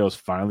Candelario, is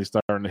finally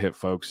starting to hit,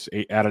 folks.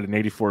 Added in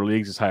 84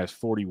 leagues, as high as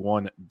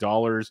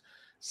 $41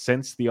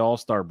 since the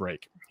All-Star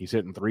break. He's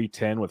hitting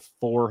 .310 with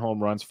 4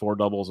 home runs, 4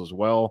 doubles as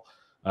well.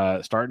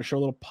 Starting to show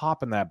a little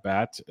pop in that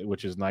bat,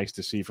 which is nice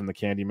to see from the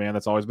Candyman.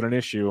 That's always been an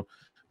issue,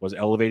 was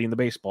elevating the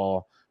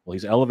baseball. Well,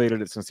 he's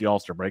elevated it since the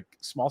All-Star break.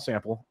 Small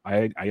sample,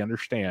 I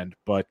understand,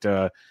 but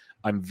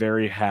I'm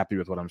very happy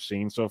with what I'm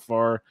seeing so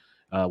far.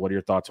 What are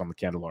your thoughts on the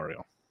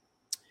Candelario?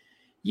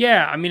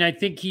 Yeah, I mean, I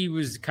think he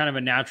was kind of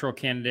a natural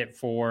candidate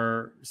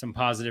for some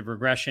positive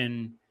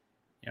regression.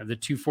 He's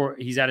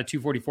at a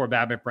 244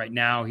 BABIP right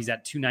now. He's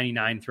at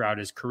 299 throughout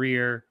his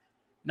career.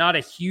 Not a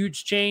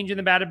huge change in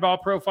the batted ball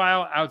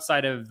profile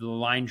outside of the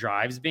line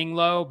drives being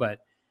low, but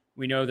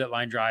we know that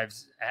line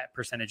drives at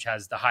percentage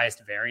has the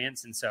highest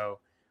variance. And so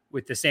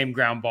with the same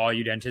ground ball,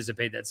 you'd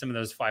anticipate that some of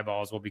those fly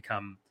balls will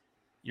become,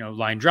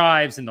 line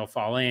drives and they'll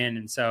fall in.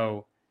 And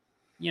so,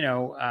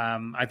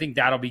 I think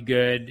that'll be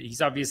good.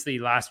 He's obviously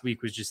last week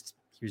he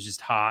was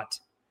just hot.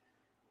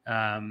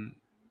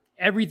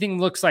 Everything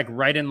looks like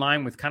right in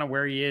line with kind of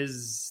where he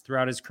is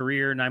throughout his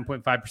career,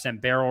 9.5%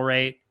 barrel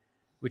rate,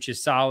 which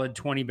is solid,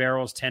 20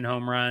 barrels, 10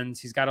 home runs.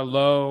 He's got a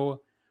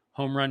low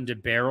home run to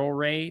barrel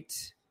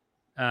rate,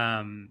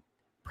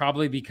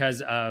 probably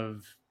because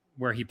of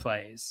where he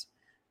plays.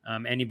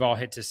 Any ball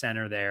hit to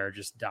center there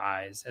just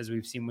dies, as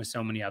we've seen with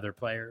so many other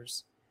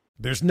players.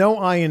 There's no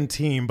I in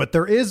team, but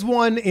there is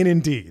one in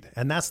Indeed,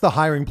 and that's the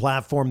hiring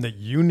platform that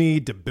you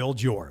need to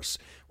build yours.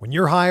 When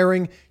you're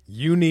hiring,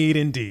 you need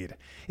Indeed.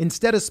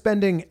 Instead of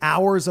spending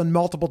hours on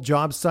multiple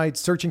job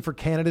sites searching for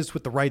candidates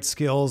with the right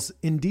skills,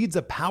 Indeed's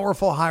a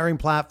powerful hiring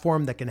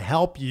platform that can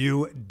help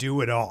you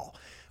do it all.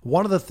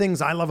 One of the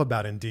things I love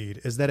about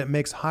Indeed is that it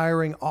makes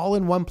hiring all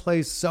in one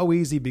place so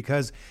easy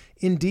because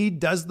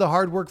Indeed does the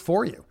hard work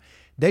for you.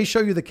 They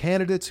show you the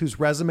candidates whose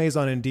resumes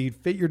on Indeed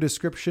fit your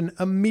description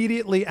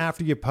immediately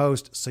after you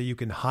post so you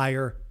can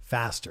hire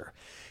faster.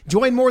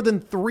 Join more than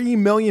 3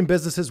 million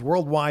businesses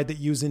worldwide that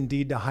use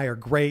Indeed to hire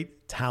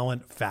great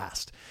talent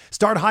fast.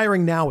 Start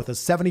hiring now with a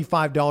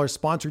 $75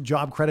 sponsored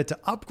job credit to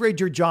upgrade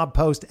your job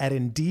post at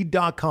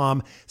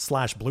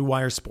Indeed.com/Blue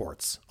Wire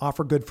Sports.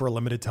 Offer good for a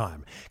limited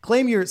time.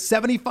 Claim your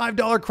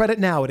 $75 credit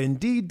now at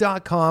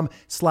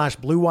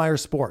Indeed.com/Blue Wire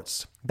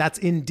Sports. That's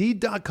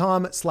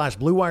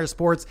Indeed.com/Blue Wire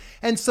Sports,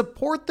 and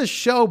support the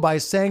show by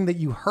saying that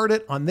you heard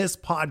it on this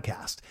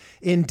podcast.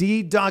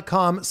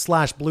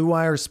 Indeed.com/Blue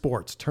Wire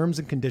Sports. Terms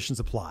and conditions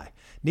apply.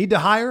 Need to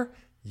hire?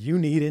 You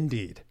need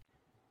Indeed.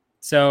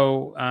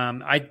 So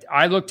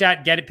I looked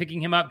at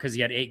picking him up because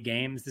he had 8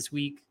 games this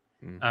week,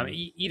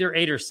 either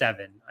 8 or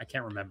 7. I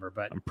can't remember,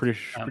 but I'm pretty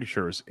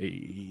sure it's 8.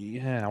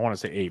 Yeah, I want to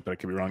say 8, but I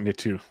could be wrong. Me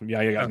too. Yeah,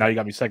 okay. Now you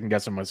got me second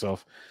guessing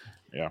myself.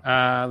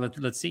 Yeah.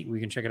 Let's see.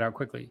 We can check it out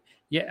quickly.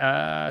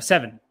 Yeah,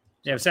 7.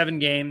 They have 7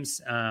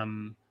 games,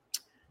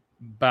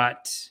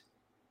 but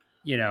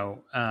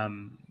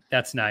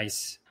that's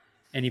nice,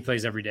 and he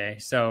plays every day,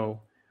 so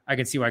I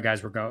can see why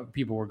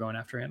people were going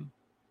after him.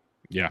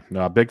 Yeah,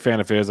 no, big fan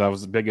of his. I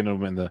was big into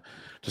him to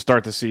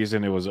start the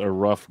season. It was a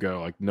rough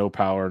go, like no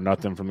power,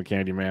 nothing from the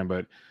Candyman,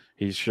 but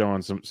he's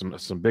showing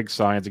some big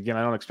signs. Again,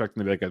 I don't expect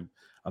him to be like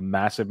a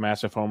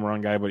massive home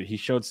run guy, but he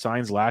showed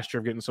signs last year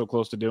of getting so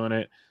close to doing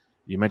it.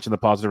 You mentioned the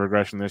positive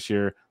regression this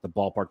year. The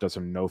ballpark does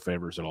him no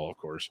favors at all, of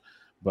course,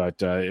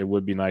 but it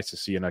would be nice to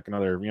see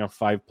another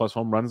 5+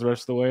 home runs the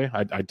rest of the way.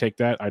 I'd take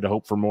that. I'd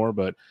hope for more,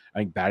 but I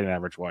think batting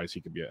average wise,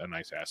 he could be a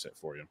nice asset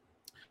for you.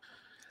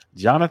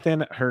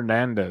 Jonathan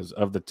Hernandez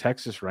of the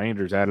Texas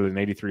Rangers added in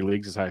 83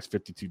 leagues as high as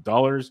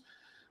 $52.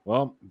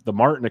 Well, the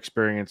Martin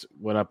experience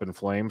went up in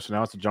flames, so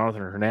now it's the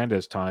Jonathan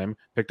Hernandez time.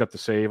 Picked up the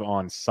save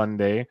on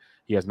Sunday.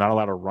 He has not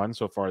allowed a run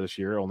so far this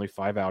year, only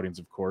 5 outings,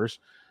 of course.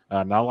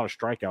 Not a lot of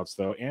strikeouts,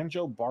 though. And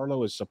Joe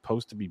Barlow is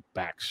supposed to be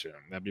back soon.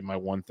 That'd be my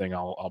one thing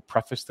I'll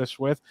preface this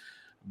with.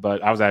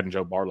 But I was adding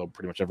Joe Barlow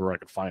pretty much everywhere I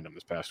could find him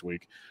this past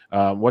week.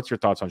 What's your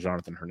thoughts on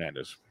Jonathan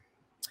Hernandez?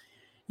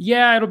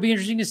 Yeah, it'll be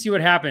interesting to see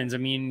what happens. I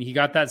mean, he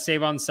got that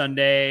save on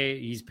Sunday.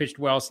 He's pitched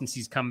well since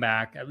he's come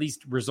back, at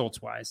least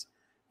results-wise.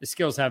 The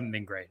skills haven't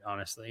been great,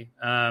 honestly.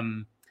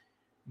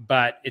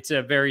 But it's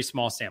a very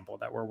small sample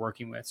that we're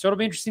working with. So it'll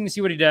be interesting to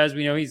see what he does.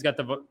 We know he's got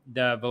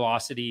the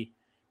velocity.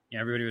 You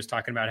know, everybody was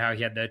talking about how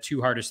he had the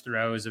 2 hardest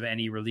throws of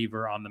any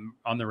reliever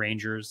on the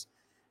Rangers,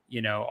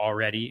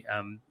 already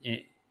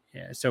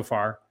so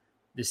far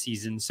this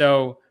season.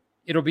 So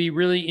it'll be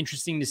really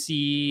interesting to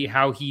see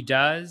how he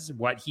does,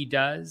 what he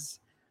does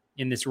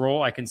in this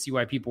role. I can see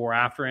why people were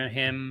after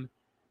him.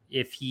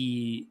 If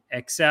he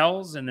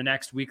excels in the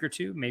next week or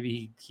two,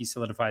 maybe he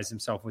solidifies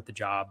himself with the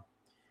job.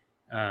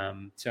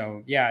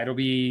 So yeah,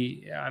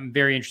 I'm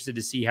very interested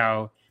to see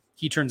how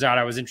he turns out.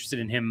 I was interested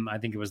in him. I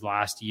think it was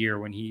last year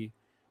when he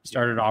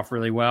started off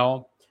really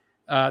well.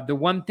 The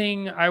one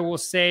thing I will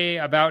say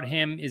about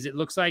him is it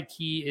looks like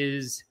he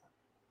is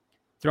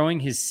throwing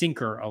his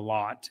sinker a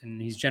lot, and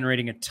he's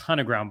generating a ton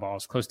of ground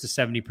balls, close to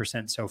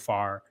 70% so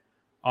far.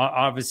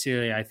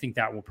 Obviously, I think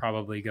that will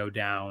probably go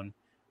down,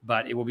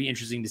 but it will be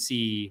interesting to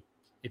see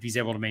if he's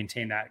able to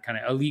maintain that kind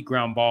of elite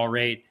ground ball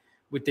rate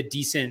with the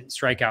decent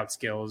strikeout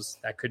skills.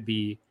 That could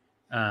be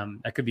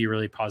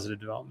really positive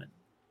development.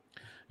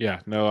 Yeah,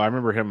 no, I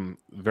remember him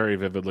very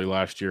vividly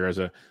last year as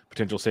a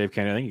potential save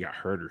candidate. I think he got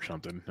hurt or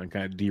something and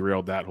kind of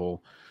derailed that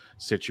whole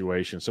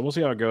situation. So we'll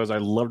see how it goes.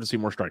 I'd love to see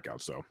more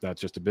strikeouts, though. That's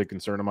just a big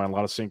concern of mine. A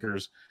lot of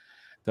sinkers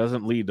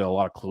doesn't lead to a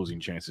lot of closing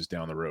chances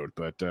down the road,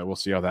 but we'll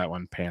see how that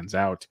one pans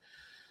out.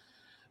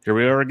 Here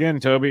we are again,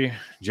 Toby.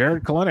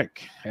 Jared Kelenic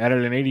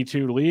added in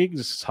 82 leagues,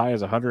 as high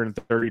as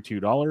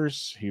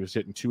 $132. He was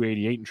hitting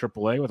 288 in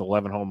AAA with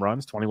 11 home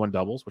runs, 21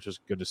 doubles, which is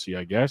good to see,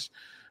 I guess.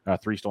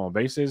 3 stolen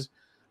bases.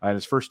 In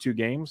his first 2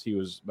 games,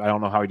 I don't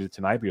know how he did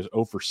tonight, but he was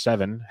 0 for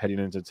 7 heading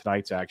into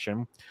tonight's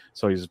action.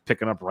 So he's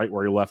picking up right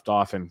where he left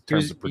off in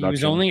terms of production. He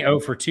was only 0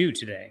 for 2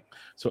 today.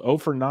 So 0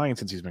 for 9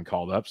 since he's been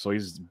called up. So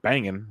he's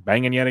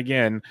banging yet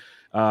again.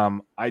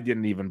 I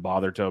didn't even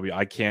bother, Toby.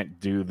 I can't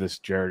do this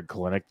Jared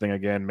Kelenic thing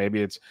again.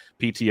 Maybe it's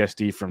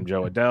PTSD from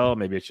Joe Adell.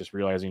 Maybe it's just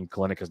realizing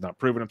Kelenic has not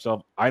proven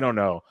himself. I don't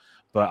know,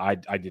 but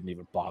I didn't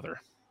even bother.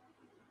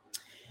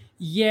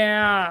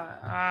 Yeah,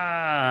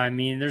 I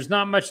mean, there's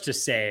not much to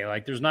say.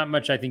 Like, there's not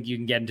much I think you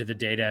can get into the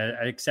data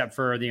except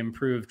for the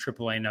improved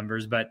AAA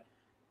numbers, but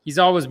he's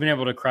always been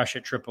able to crush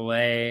at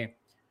AAA. I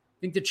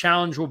think the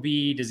challenge will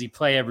be, does he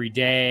play every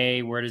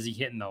day? Where does he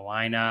hit in the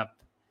lineup?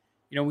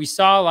 We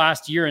saw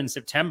last year in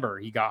September,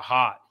 he got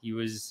hot. He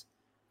was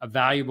a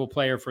valuable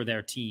player for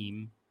their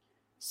team.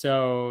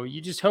 So you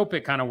just hope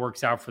it kind of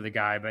works out for the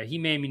guy, but he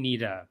may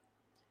need a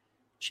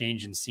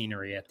change in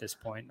scenery at this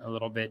point a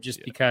little bit,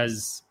 just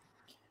because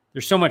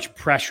there's so much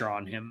pressure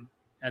on him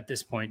at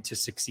this point to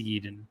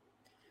succeed, and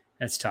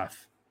that's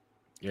tough.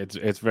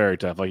 It's very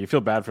tough. Like, you feel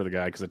bad for the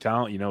guy because the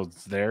talent,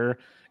 it's there.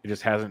 It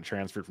just hasn't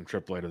transferred from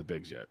AAA to the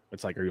bigs yet.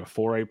 It's like, are you a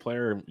 4A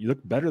player? You look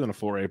better than a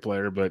 4A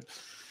player, but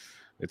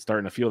it's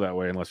starting to feel that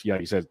way unless,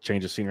 you said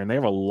change of scenery. And they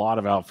have a lot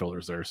of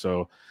outfielders there.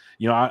 So,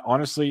 I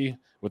honestly,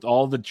 with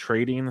all the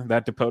trading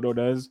that Dipoto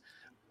does,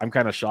 I'm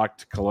kind of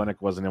shocked Kelenic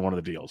wasn't in one of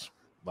the deals.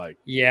 Like,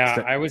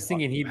 yeah, I was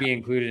thinking he'd be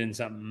included in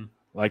something.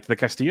 Like the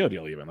Castillo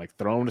deal, even. Like,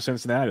 throw him to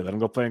Cincinnati. Let him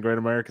go play in Great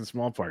American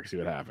Small Park, see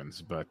what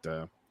happens. But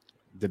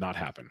did not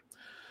happen.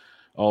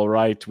 All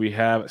right, we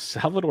have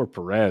Salvador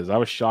Perez. I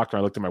was shocked when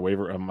I looked at my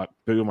waiver, my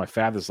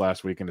FAAB this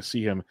last week, and to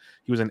see him,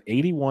 he was in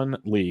 81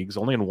 leagues,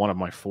 only in one of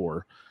my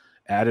 4,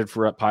 added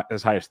for up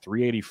as high as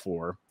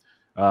 384.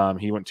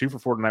 He went 2 for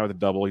 4 tonight with a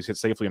double. He's hit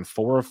safely in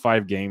 4 of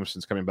 5 games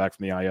since coming back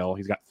from the IL.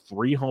 He's got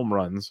 3 home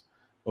runs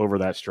over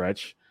that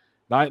stretch.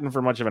 Not hitting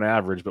for much of an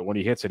average, but when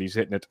he hits it, he's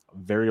hitting it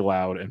very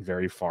loud and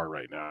very far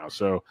right now.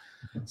 So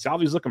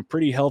Salvy's looking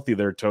pretty healthy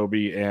there,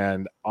 Toby.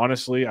 And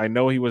honestly, I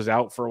know he was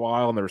out for a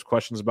while and there was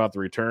questions about the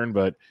return,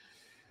 but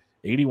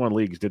 81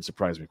 leagues did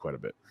surprise me quite a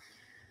bit.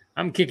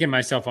 I'm kicking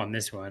myself on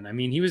this one. I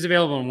mean, he was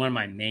available in one of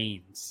my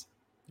mains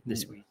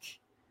this week.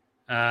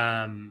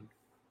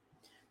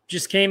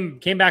 Just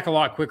came back a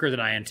lot quicker than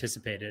I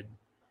anticipated.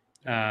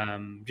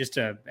 Just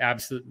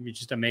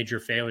a major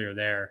failure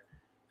there.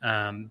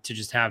 To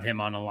just have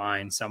him on a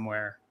line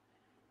somewhere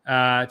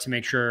to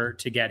make sure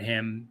to get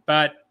him.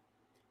 But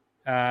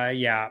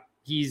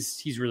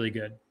he's really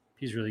good.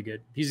 He's really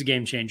good. He's a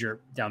game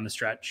changer down the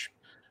stretch.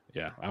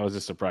 Yeah, I was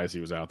just surprised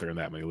he was out there in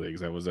that many leagues.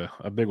 That was a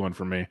big one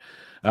for me.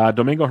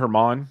 Domingo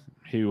Germán,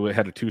 who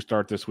had a 2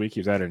 start this week.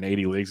 He was at in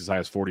 80 leagues as high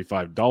as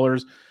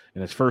 $45.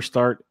 In his first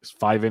start,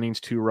 5 innings,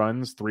 2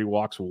 runs, 3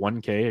 walks, 1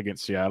 K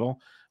against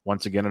Seattle.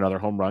 Once again, another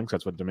home run, because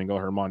that's what Domingo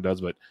Germán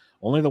does, but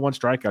only the 1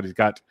 strikeout. He's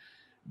got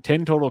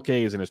 10 total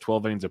Ks in his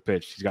 12 innings of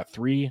pitch. He's got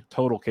 3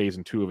 total Ks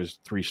in 2 of his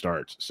 3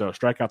 starts. So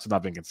strikeouts have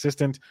not been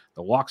consistent.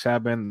 The walks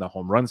have been, the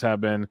home runs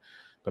have been,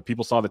 but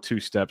people saw the 2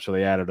 steps, so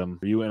they added him.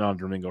 Are you in on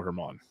Domingo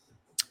Germán?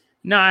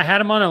 No, I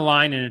had him on a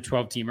line in a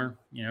 12-teamer,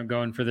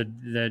 going for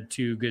the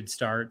 2 good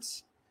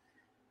starts.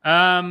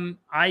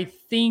 I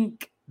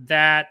think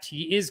that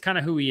he is kind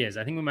of who he is.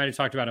 I think we might have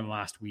talked about him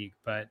last week,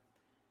 but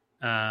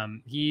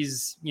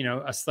he's,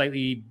 a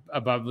slightly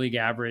above league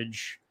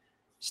average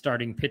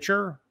starting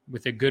pitcher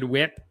with a good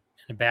whip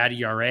and a bad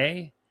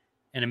ERA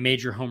and a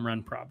major home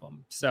run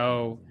problem.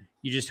 So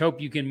you just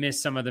hope you can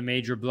miss some of the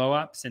major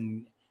blowups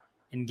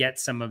and get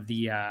some of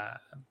the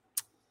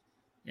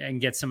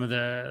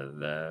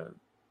the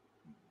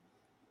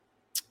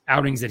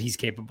outings that he's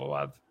capable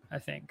of, I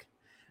think.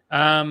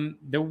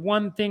 The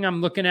one thing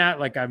I'm looking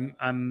at,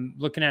 I'm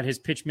looking at his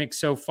pitch mix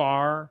so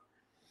far,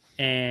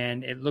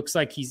 and it looks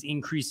like he's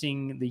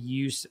increasing the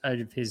use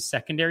of his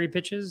secondary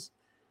pitches,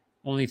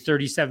 only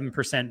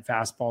 37%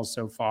 fastballs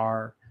so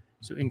far.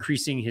 So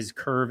increasing his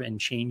curve and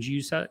change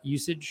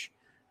usage.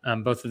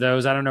 Both of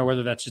those, I don't know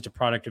whether that's just a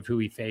product of who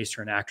he faced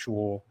or an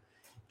actual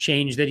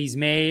change that he's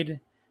made.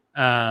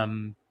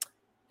 And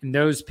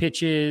those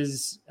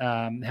pitches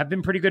have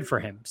been pretty good for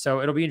him.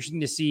 So it'll be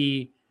interesting to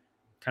see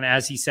kind of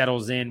as he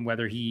settles in, what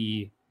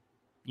he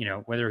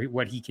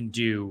can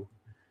do.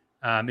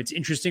 It's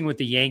interesting with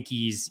the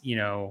Yankees,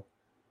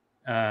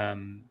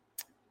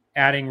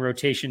 adding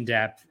rotation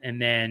depth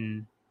and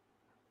then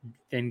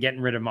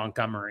getting rid of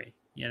Montgomery,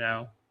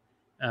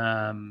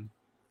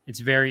 it's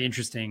very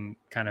interesting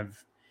kind of,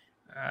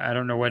 I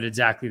don't know what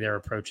exactly their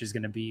approach is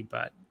going to be,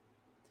 but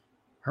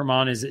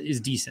Herman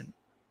is decent.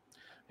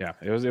 Yeah,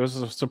 it was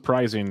a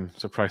surprising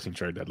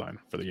trade deadline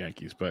for the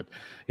Yankees, but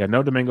yeah,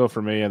 no Domingo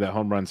for me, and that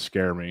home runs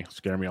scare me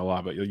a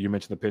lot. But you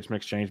mentioned the pitch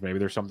mix change, maybe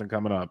there's something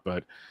coming up,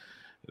 but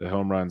the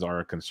home runs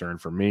are a concern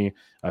for me.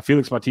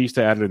 Felix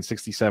Bautista added in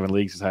 67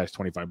 leagues as high as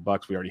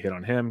 $25. We already hit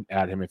on him.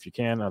 Add him if you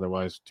can,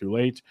 otherwise too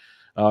late.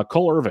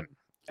 Cole Irvin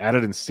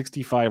added in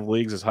 65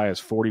 leagues as high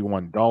as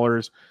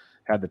 $41.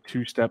 Had the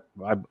two-step.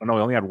 He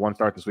only had one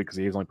start this week because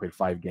he's only played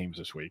 5 games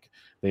this week.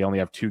 They only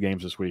have 2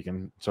 games this week,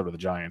 and so do the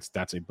Giants.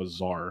 That's a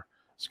bizarre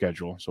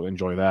schedule, so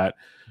enjoy that.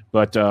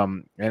 But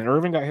and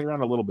Irvin got hit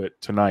around a little bit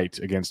tonight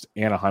against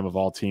Anaheim, of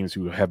all teams,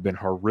 who have been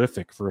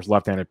horrific for his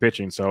left-handed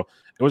pitching. So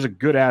it was a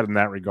good ad in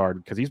that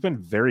regard because he's been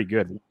very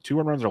good. 2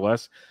 home runs or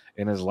less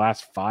in his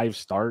last 5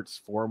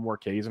 starts, 4 or more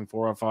Ks in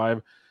 4 or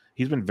 5.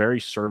 He's been very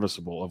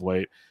serviceable of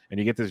late, and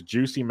you get this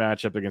juicy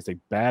matchup against a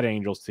bad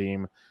Angels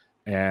team,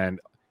 and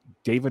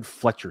David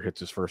Fletcher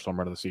hits his first home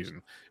run of the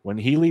season. When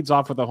he leads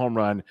off with a home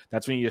run,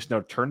 that's when you just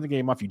know, turn the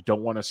game off. You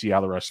don't want to see how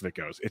the rest of it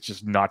goes. It's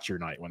just not your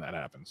night when that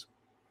happens.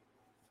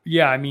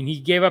 Yeah, I mean, he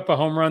gave up a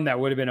home run that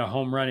would have been a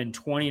home run in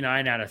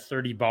 29 out of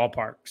 30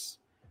 ballparks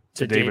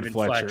to David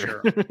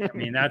Fletcher. I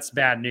mean, that's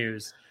bad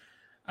news.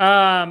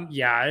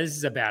 Yeah, this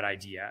is a bad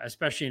idea,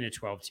 especially in a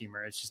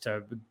 12-teamer. It's just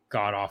a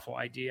god-awful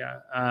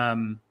idea.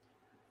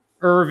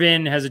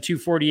 Irvin has a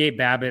 248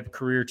 BABIP,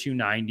 career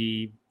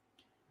 290.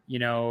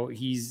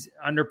 He's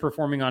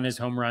underperforming on his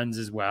home runs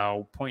as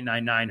well.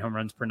 0.99 home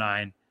runs per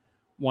 9,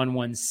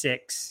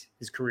 116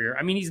 his career.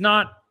 I mean, he's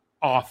not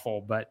awful,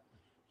 but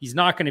he's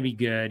not going to be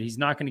good. He's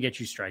not going to get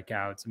you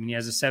strikeouts. I mean, he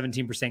has a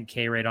 17%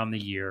 K rate on the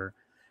year,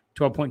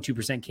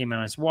 12.2% K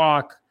minus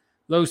walk,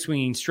 low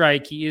swinging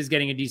strike. He is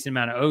getting a decent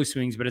amount of O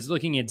swings, but it's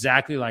looking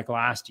exactly like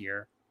last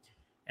year.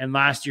 And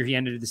last year he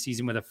ended the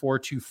season with a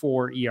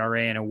 4.24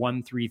 ERA and a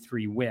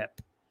 1.33 whip.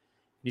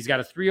 He's got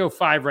a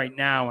 3.05 right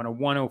now and a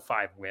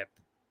 1.05 whip.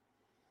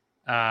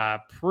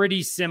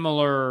 Pretty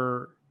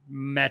similar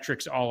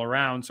metrics all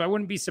around. So I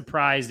wouldn't be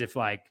surprised if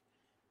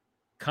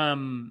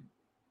come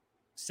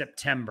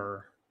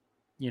September,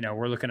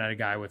 we're looking at a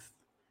guy with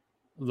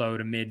low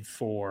to mid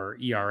 4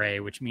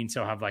 ERA, which means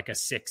he'll have a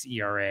 6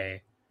 ERA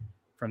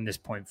from this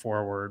point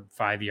forward,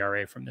 5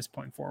 ERA from this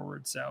point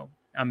forward. So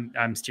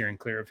I'm steering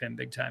clear of him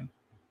big time.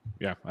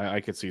 Yeah,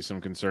 I could see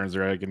some concerns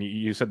there. And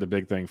you said the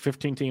big thing,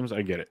 15 teams.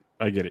 I get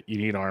it. You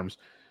need arms.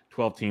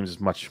 12 teams is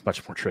much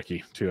more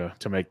tricky to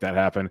make that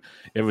happen.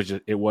 I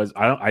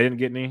didn't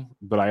get any,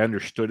 but I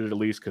understood it at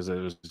least because it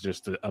was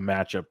just a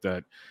matchup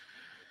that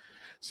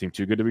seemed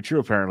too good to be true,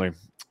 apparently.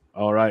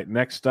 All right,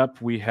 next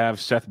up we have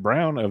Seth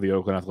Brown of the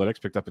Oakland Athletics,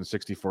 picked up in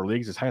 64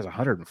 leagues as high as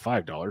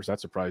 $105. That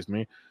surprised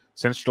me.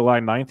 Since July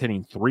 9th,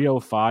 hitting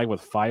 305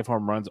 with 5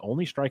 home runs,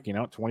 only striking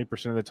out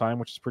 20% of the time,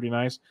 which is pretty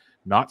nice.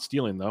 Not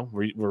stealing, though.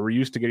 We're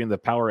used to getting the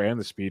power and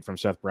the speed from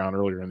Seth Brown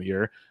earlier in the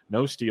year.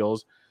 No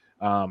steals.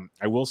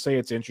 I will say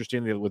it's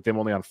interesting that with them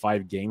only on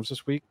 5 games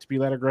this week to be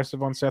that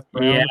aggressive on Seth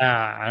Brown.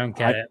 Yeah, I don't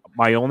get it.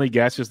 My only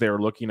guess is they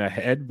were looking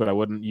ahead, but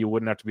you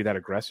wouldn't have to be that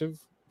aggressive.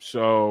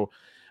 So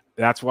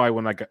that's why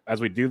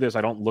as we do this,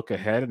 I don't look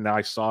ahead. And now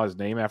I saw his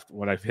name after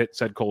when I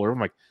said Cole Irvin.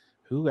 I'm like,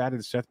 who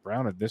added Seth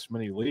Brown at this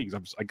many leagues?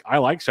 I'm just like, I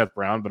like Seth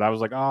Brown, but I was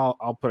like,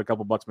 I'll put a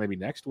couple bucks maybe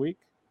next week,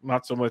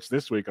 not so much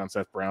this week on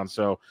Seth Brown.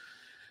 So,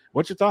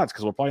 what's your thoughts?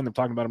 Because we'll probably end up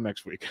talking about him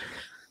next week.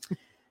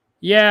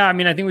 Yeah, I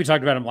mean, I think we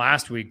talked about him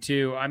last week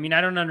too. I mean,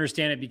 I don't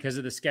understand it because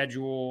of the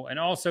schedule, and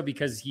also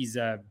because he's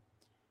a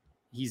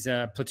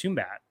platoon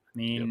bat. I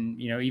mean,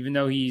 even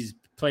though he's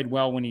played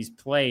well when he's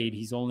played,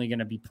 he's only going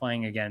to be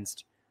playing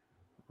against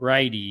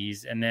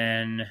righties, and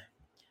then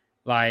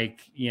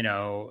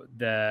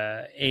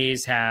the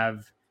A's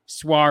have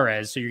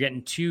Suarez, so you're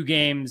getting 2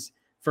 games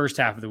first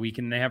half of the week,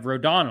 and they have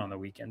Rodon on the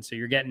weekend, so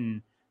you're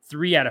getting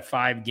 3 out of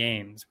 5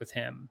 games with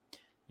him.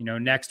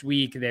 Next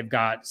week they've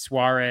got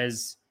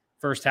Suarez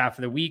first half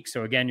of the week.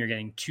 So again, you're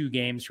getting 2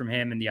 games from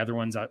him and the other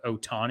one's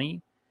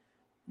Ohtani.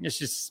 It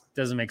just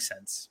doesn't make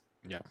sense.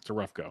 Yeah, it's a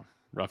rough go.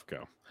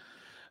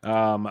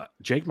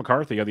 Jake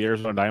McCarthy of the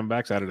Arizona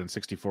Diamondbacks added in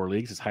 64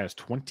 leagues, as high as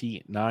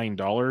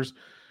 $29.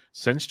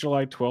 Since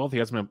July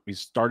 12th, he's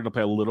started to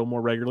play a little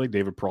more regularly.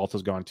 David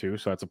Peralta's gone too,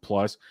 so that's a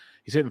plus.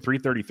 He's hitting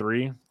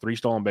 333, 3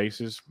 stolen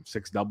bases,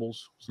 6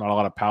 doubles. It's not a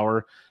lot of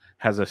power.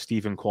 Has a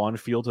Stephen Kwan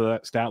feel to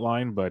that stat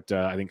line, but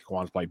I think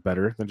Kwan's probably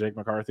better than Jake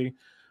McCarthy.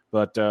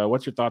 But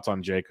what's your thoughts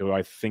on Jake, who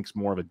I think's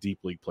more of a deep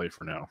league play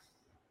for now?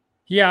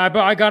 Yeah,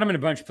 I got him in a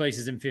bunch of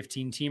places in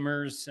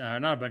 15-teamers.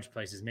 Not a bunch of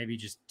places, maybe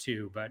just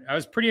 2. But I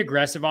was pretty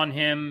aggressive on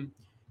him.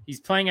 He's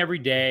playing every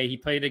day. He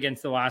played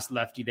against the last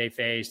lefty they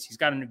faced. He's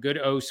got a good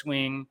O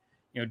swing,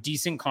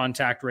 decent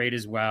contact rate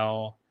as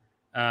well.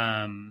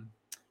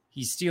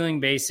 He's stealing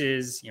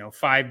bases,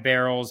 5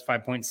 barrels,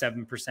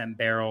 5.7%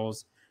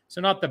 barrels. So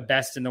not the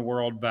best in the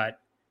world, but,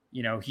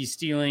 he's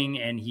stealing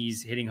and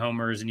he's hitting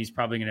homers and he's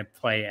probably going to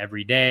play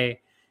every day.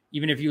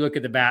 Even if you look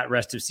at the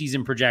rest of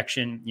season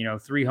projection,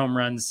 3 home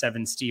runs,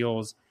 7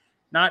 steals,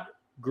 not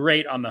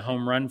great on the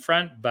home run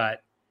front,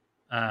 but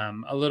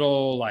a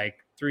little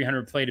like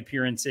 300 plate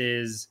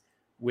appearances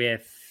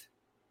with,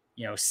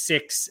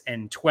 6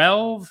 and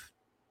 12,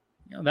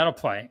 that'll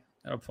play.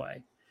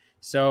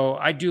 So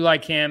I do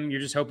like him.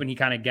 You're just hoping he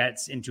kind of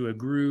gets into a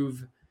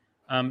groove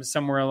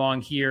somewhere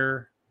along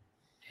here.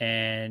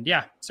 And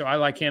yeah, so I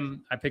like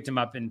him. I picked him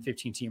up in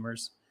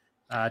 15-teamers.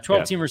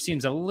 12-teamer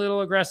seems a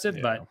little aggressive,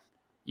 but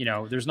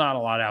there's not a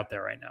lot out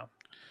there right now.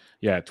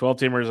 Yeah,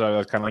 12-teamers, I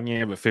was kind of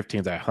like, but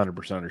 15s, I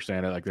 100%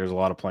 understand it. Like, there's a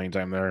lot of playing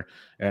time there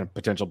and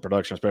potential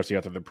production, especially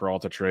after the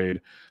Peralta trade.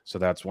 So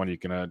that's one you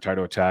can try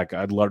to attack.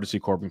 I'd love to see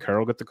Corbin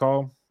Carroll get the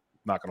call.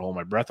 Not going to hold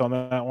my breath on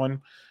that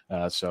one.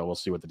 So we'll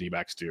see what the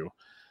D-backs do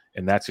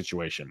in that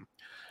situation.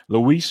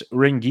 Luis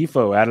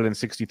Rengifo added in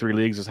 63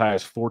 leagues, as high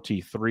as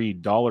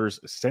 $43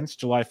 since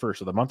July 1st.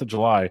 So the month of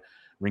July,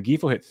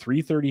 Rengifo hit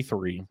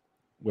 333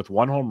 with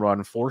 1 home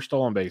run, 4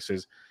 stolen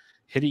bases.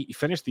 He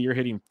finished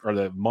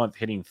the month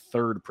hitting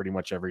 3rd pretty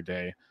much every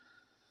day.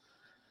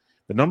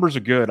 The numbers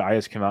are good. I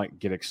just cannot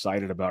get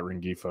excited about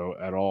Rengifo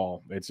at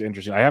all. It's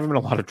interesting. I haven't been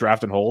a lot of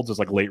draft and holds as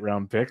like late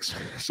round picks,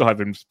 so I've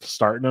been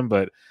starting them,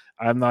 but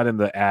I'm not in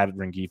the add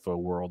Rengifo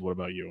world. What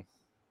about you?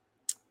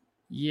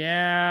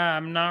 Yeah,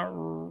 I'm not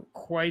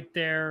quite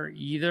there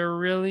either,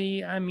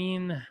 really. I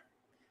mean,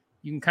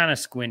 you can kind of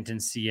squint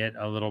and see it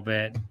a little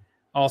bit.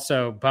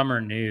 Also, bummer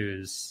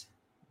news.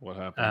 What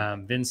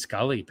happened? Vin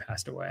Scully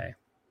passed away.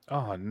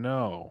 Oh,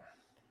 no.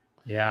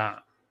 Yeah.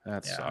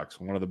 That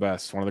sucks. One of the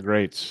best. One of the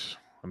greats.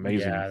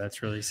 Amazing. Yeah,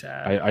 that's really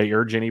sad. I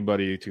urge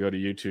anybody to go to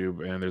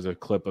YouTube, and there's a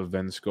clip of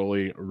Vin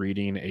Scully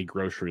reading a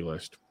grocery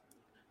list.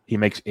 He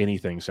makes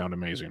anything sound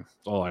amazing.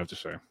 That's all I have to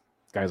say.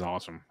 This guy's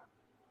awesome.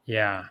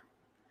 Yeah.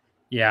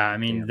 Yeah, I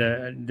mean,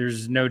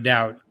 there's no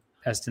doubt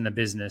best in the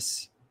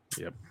business.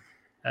 Yep.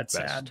 That's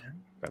best.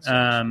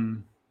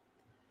 sad.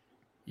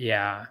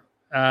 Yeah.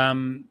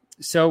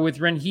 So with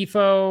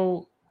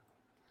Rengifo,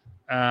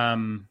 I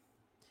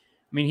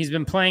mean, he's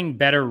been playing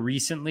better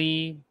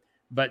recently,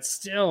 but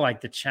still, like,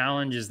 the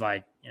challenge is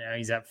like,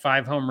 he's at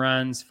 5 home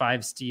runs,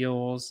 5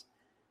 steals.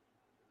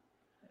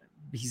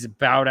 He's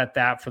about at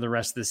that for the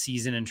rest of the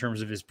season in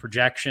terms of his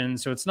projection.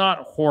 So it's not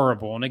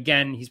horrible. And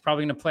again, he's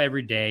probably going to play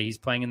every day. He's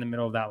playing in the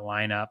middle of that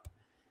lineup.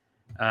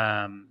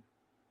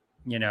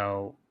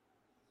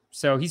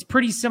 So he's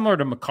pretty similar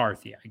to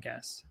McCarthy, I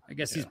guess.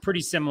 He's pretty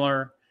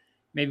similar,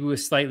 maybe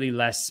with slightly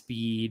less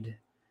speed,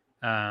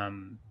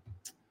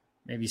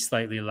 maybe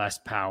slightly less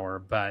power,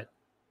 but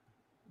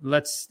I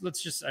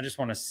just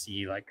want to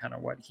see like kind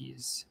of what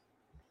he's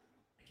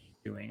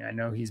doing. I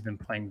know he's been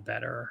playing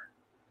better.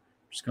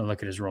 Just going to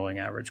look at his rolling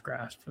average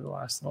graph for the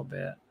last little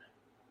bit.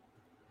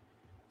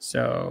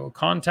 So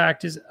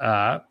contact is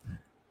up.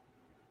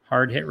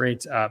 Hard hit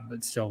rate's up,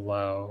 but still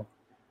low.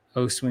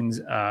 O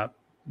swing's up.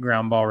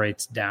 Ground ball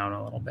rate's down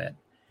a little bit.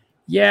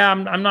 Yeah,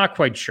 I'm not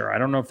quite sure. I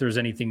don't know if there's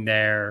anything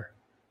there.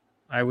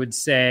 I would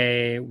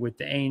say with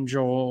the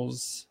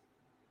Angels,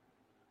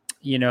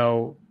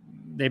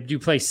 they do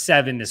play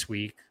 7 this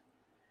week.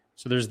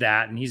 So there's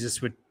that. And he's a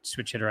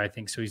switch hitter, I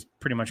think. So he's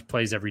pretty much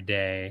plays every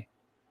day.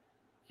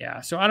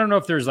 Yeah, so I don't know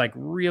if there's like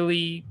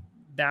really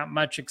that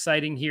much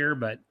exciting here,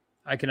 but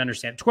I can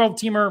understand.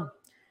 12-teamer,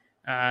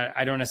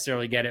 I don't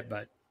necessarily get it,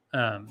 but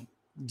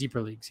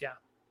deeper leagues, yeah.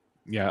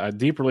 Yeah,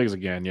 deeper leagues,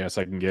 again, yes,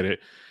 I can get it.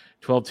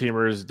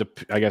 12-teamers,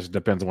 I guess it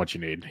depends on what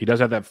you need. He does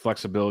have that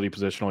flexibility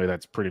positionally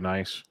that's pretty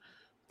nice,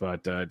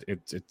 but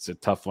it's a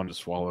tough one to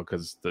swallow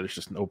because there's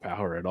just no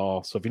power at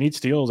all. So if you need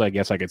steals, I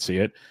guess I could see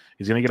it.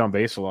 He's going to get on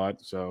base a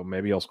lot, so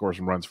maybe he'll score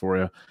some runs for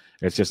you.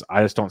 It's just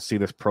I just don't see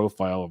this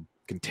profile of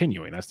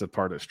continuing. That's the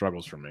part that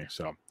struggles for me.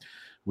 So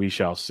we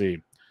shall see.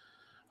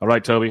 All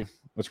right, Toby,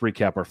 let's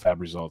recap our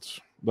FAAB results.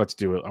 Let's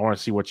do it. I want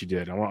to see what you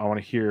did. I want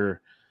to hear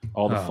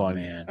all the fun.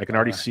 Man. I can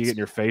already see it in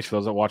your face. For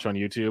those that watch on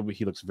YouTube,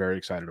 he looks very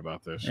excited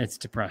about this. It's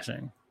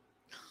depressing.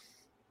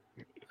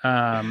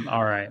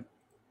 All right.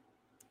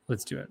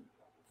 Let's do it.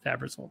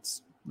 FAAB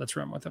results. Let's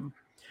run with them.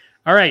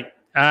 All right.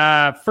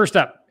 First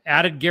up,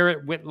 added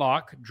Garrett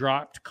Whitlock,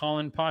 dropped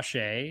Colin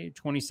Pache,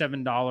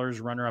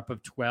 $27, runner-up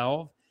of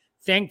 12.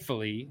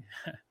 Thankfully,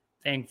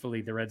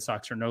 the Red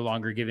Sox are no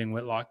longer giving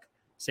Whitlock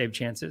save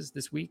chances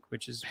this week,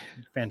 which is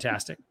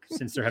fantastic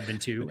since there have been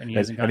 2 and he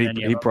hasn't gotten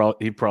any of them.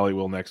 He probably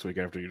will next week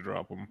after you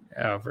drop him.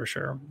 Oh, for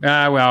sure.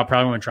 Well,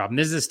 probably won't drop him.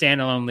 This is a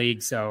standalone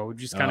league, so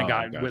just kind of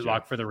got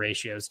Whitlock for the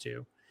ratios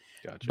too.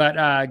 Gotcha. But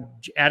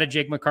added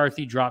Jake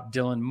McCarthy, dropped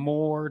Dylan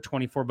Moore,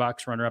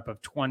 $24, runner-up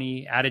of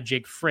 20. Added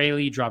Jake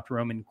Fraley, dropped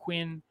Roman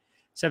Quinn,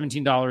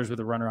 $17 with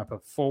a runner-up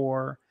of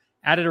 4.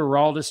 Added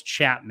Aroldis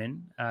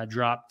Chapman,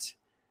 dropped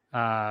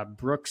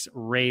Brooks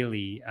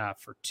Raley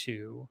for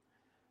 2.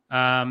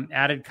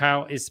 Added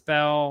Kyle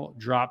Isbell,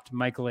 dropped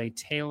Michael A.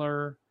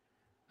 Taylor,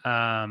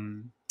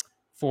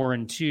 4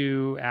 and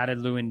 2.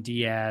 Added Lewin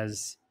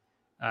Diaz,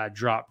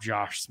 dropped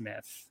Josh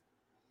Smith,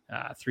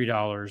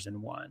 $3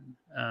 and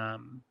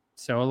 1.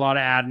 So a lot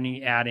of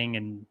adding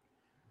and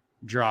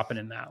dropping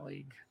in that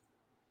league.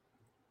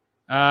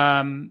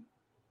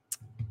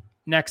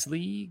 Next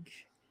league,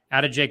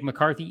 added Jake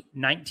McCarthy,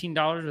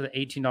 $19 with an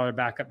 $18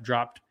 backup,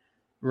 dropped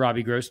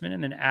Robbie Grossman,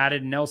 and then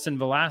added Nelson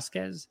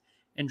Velasquez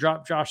and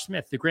dropped Josh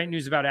Smith. The great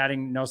news about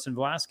adding Nelson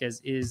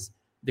Velasquez is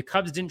the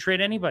Cubs didn't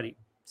trade anybody.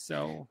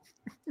 So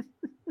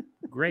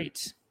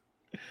great.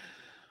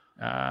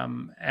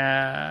 In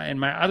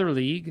my other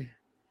league,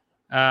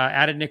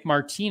 added Nick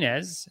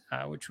Martinez,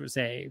 which was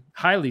a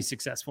highly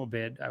successful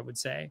bid, I would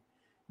say.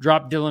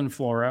 Dropped Dylan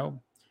Floro.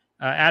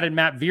 Added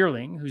Matt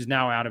Vierling, who's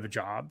now out of a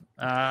job,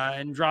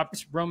 and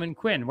dropped Roman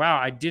Quinn. Wow,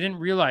 I didn't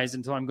realize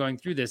until I'm going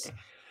through this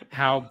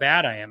how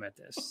bad I am at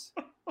this.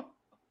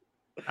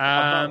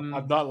 I'm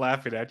not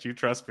laughing at you.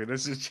 Trust me.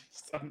 This is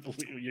just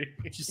unbelievable.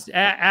 Just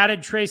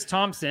added Trace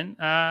Thompson,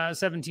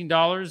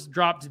 $17,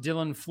 dropped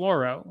Dylan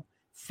Floro.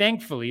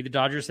 Thankfully, the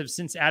Dodgers have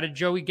since added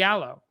Joey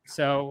Gallo.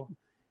 So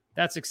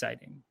that's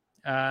exciting.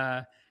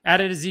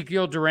 Added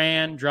Ezekiel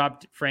Duran,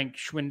 dropped Frank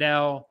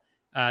Schwindel,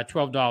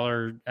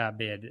 $12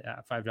 bid,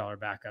 $5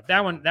 backup.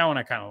 That one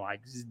I kind of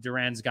like.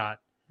 Duran's got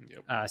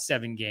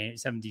 7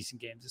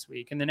 decent games this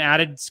week. And then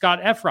added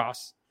Scott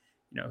Efros,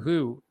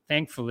 who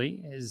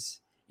thankfully is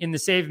in the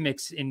save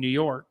mix in New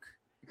York,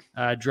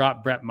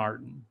 dropped Brett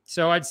Martin.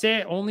 So I'd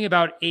say only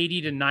about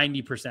 80 to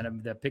 90%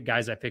 of the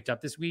guys I picked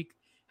up this week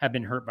have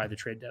been hurt by the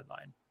trade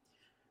deadline.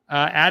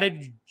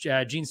 Added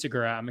Gene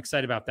Segura. I'm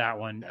excited about that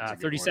one.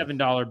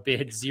 $37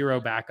 bid,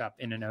 0 backup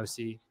in an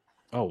OC.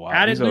 Oh, wow.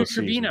 Added Lou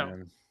Trevino.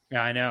 Man.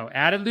 Yeah, I know.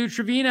 Added Lou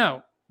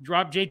Trevino.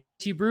 Dropped JT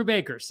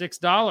Brubaker,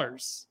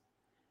 $6.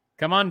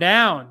 Come on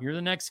down. You're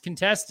the next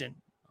contestant.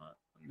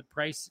 The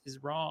price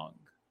is wrong.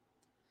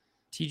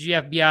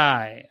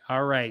 TGFBI.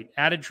 All right.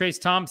 Added Trace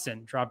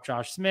Thompson. Dropped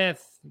Josh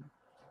Smith.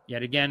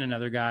 Yet again,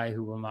 another guy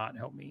who will not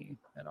help me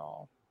at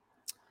all.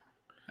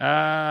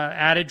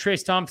 Added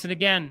Trace Thompson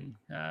again.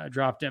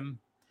 Dropped him.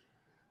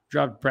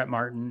 Dropped Brett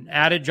Martin.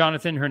 Added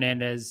Jonathan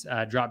Hernandez.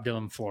 Dropped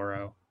Dylan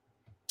Floro.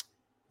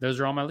 Those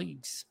are all my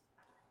leagues.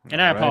 And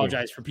I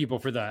apologize for people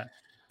for the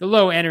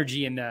low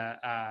energy and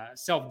the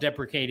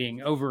self-deprecating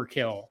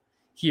overkill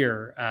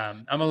here.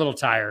 I'm a little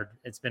tired.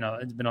 It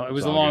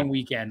was a long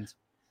weekend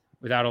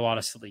without a lot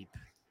of sleep.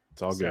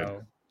 It's all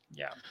good.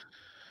 Yeah.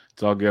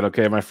 It's all good.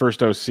 Okay, my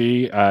first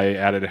OC, I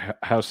added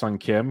Ha-Seong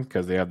Kim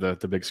because they have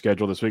the big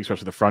schedule this week,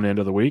 especially the front end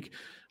of the week.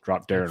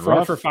 Dropped Darren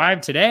Ruff. 4 for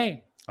 5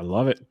 today. I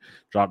love it.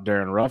 Dropped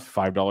Darren Ruff,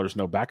 $5,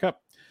 no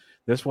backup.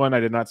 This one I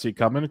did not see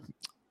coming.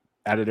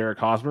 Added Eric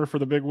Hosmer for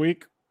the big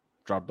week.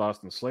 Dropped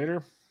Dawson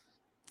Slater,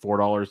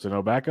 $4 to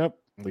no backup.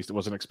 At least it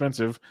wasn't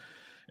expensive.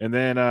 And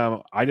then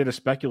I did a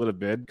speculative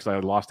bid because I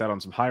had lost out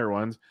on some higher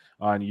ones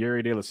on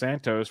Yuri De Los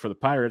Santos for the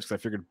Pirates because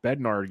I figured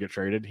Bednar would get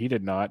traded. He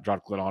did not.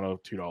 Dropped Glenauto,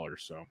 $2.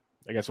 So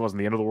I guess it wasn't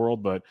the end of the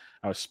world, but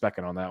I was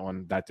specking on that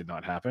one. That did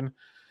not happen.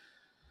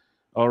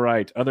 All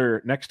right.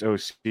 Other next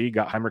OC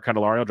got Heimer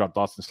Candelario, dropped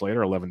Dawson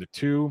Slater,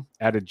 11-2.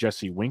 Added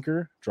Jesse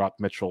Winker, dropped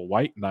Mitchell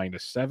White,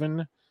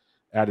 9-7.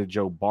 Added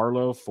Joe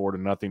Barlow,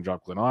 4-0,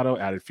 dropped Glenauto.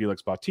 Added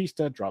Felix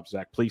Bautista, dropped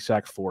Zach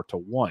Plesac,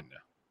 4-1.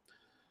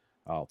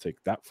 I'll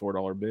take that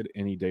 $4 bid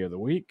any day of the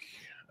week.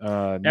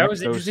 That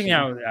was interesting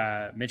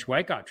how Mitch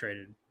White got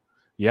traded.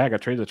 Yeah, I got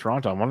traded to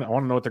Toronto. I want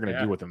to know what they're going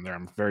to do with him there.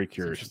 I'm very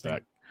curious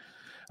about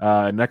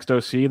that. Next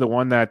OC, the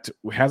one that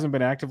hasn't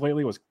been active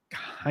lately, was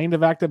kind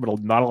of active,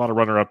 but not a lot of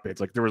runner-up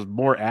bids. Like there was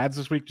more ads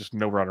this week, just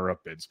no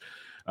runner-up bids.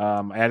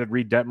 I added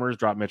Reed Detmers,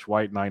 dropped Mitch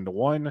White,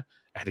 9-1.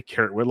 Added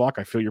Garrett Whitlock,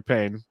 I feel your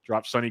pain.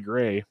 Dropped Sonny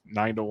Gray,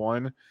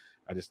 9-1.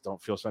 I just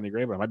don't feel Sonny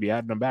Gray, but I might be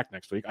adding him back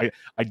next week.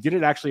 I did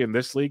it actually in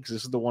this league because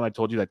this is the one I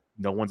told you that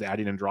no one's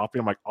adding and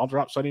dropping. I'm like, I'll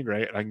drop Sonny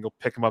Gray and I can go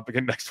pick him up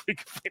again next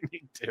week if I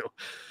need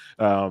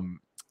to.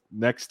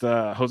 Next,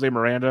 Jose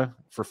Miranda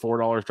for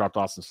 $4, dropped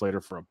Austin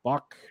Slater for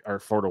 $1 or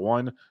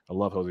 4-1. I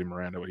love Jose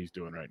Miranda, what he's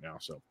doing right now.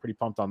 So pretty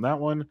pumped on that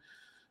one.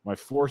 My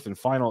fourth and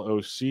final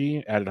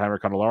OC, added Heimer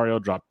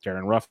Candelario, dropped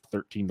Darren Ruff,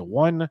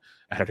 13-1.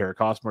 Added Eric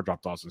Hosmer,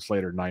 dropped Austin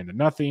Slater,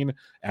 9-0.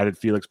 Added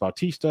Felix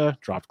Bautista,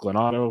 dropped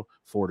Glenauto,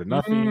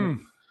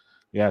 4-0.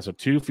 Yeah, so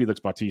 2 Felix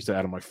Bautista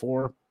out of my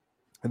 4.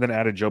 And then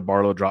added Joe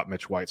Barlow, dropped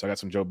Mitch White. So I got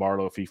some Joe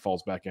Barlow. If he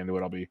falls back into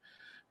it, I'll be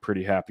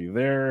pretty happy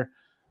there.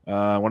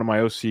 One of my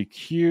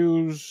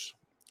OCQs,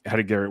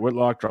 added Garrett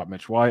Whitlock, dropped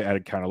Mitch White,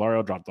 added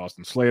Candelario, dropped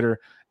Austin Slater,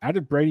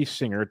 added Brady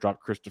Singer,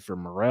 dropped Christopher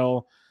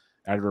Morel,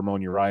 added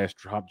Ramon Urias,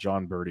 dropped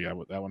John Birdie.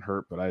 That one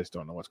hurt, but I just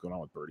don't know what's going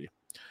on with Birdie.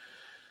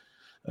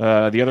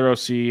 The other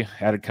OC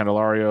added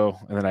Candelario,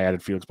 and then I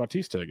added Felix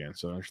Bautista again.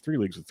 So there's 3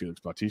 leagues with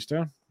Felix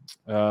Bautista.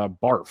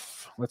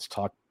 Barf. Let's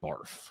talk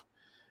Barf.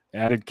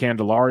 Added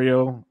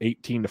Candelario,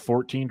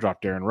 18-14,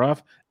 dropped Darren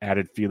Ruff.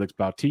 Added Felix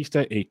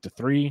Bautista,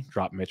 8-3,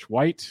 dropped Mitch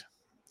White.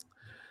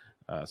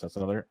 So that's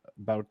another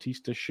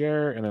Bautista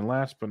share. And then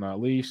last but not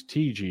least,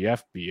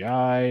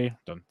 TGFBI.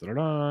 Dun, dun, dun,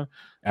 dun.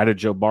 Added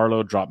Joe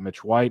Barlow, dropped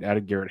Mitch White.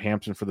 Added Garrett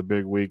Hampson for the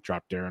big week,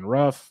 dropped Darren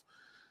Ruff.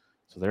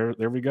 So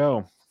there we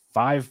go.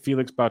 5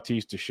 Felix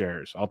Bautista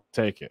shares. I'll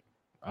take it.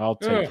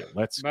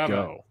 Let's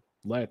go.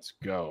 Let's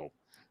go.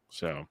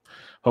 So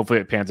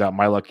hopefully it pans out.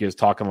 My luck is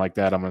talking like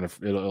that.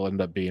 It'll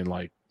end up being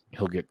like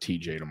he'll get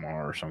TJ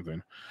tomorrow or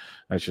something.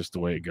 That's just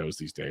the way it goes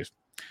these days.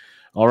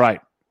 All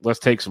right, let's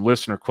take some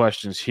listener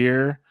questions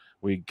here.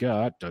 We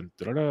got there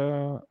we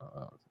go.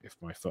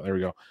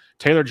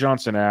 Taylor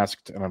Johnson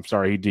asked, and I'm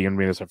sorry he DM'd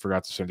me this. I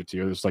forgot to send it to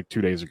you. This was like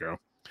 2 days ago.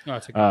 No,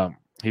 it's okay.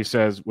 He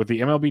says, with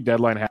the MLB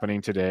deadline happening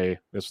today,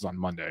 this was on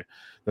Monday,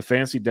 the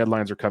fantasy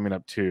deadlines are coming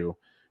up too.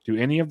 Do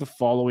any of the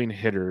following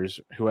hitters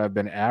who have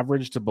been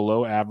average to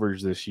below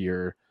average this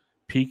year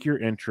pique your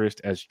interest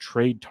as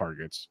trade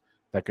targets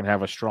that can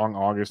have a strong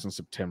August and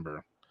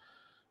September?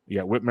 You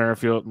got Whit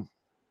Merrifield,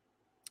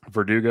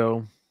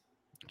 Verdugo,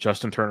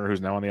 Justin Turner,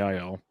 who's now on the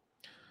IL,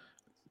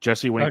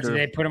 Jesse Winker. Did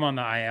they put him on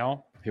the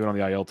IL? He went on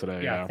the IL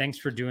today. Yeah, thanks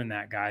for doing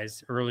that,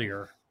 guys,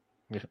 earlier.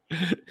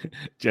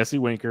 Jesse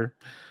Winker,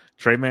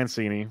 Trey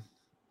Mancini,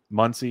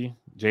 Muncy,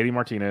 JD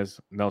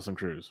Martinez, Nelson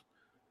Cruz.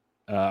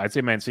 I'd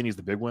say Mancini's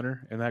the big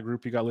winner in that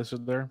group you got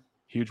listed there.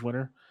 Huge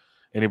winner.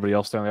 Anybody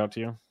else stand out to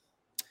you?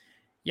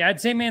 Yeah,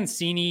 I'd say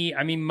Mancini.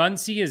 I mean,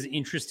 Muncy is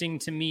interesting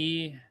to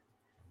me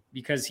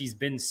because he's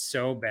been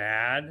so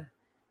bad.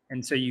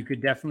 And so you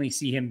could definitely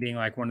see him being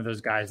like one of those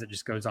guys that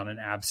just goes on an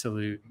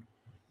absolute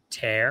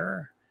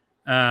tear.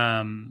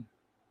 Yeah,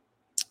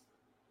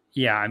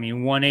 I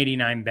mean,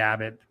 189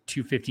 BABIP,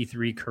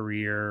 253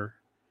 career,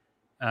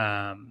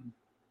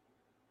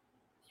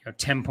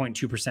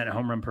 10.2%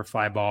 home run per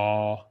fly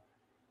ball,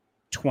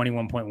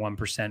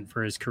 21.1%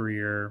 for his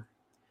career,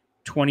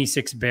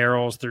 26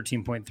 barrels,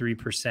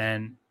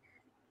 13.3%,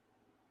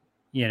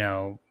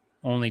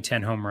 only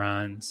 10 home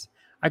runs.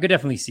 I could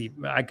definitely see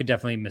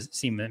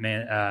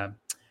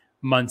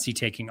Muncy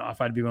taking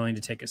off. I'd be willing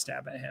to take a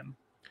stab at him.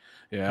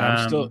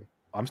 Yeah,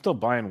 I'm still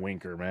buying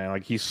Winker, man.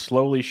 Like he's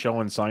slowly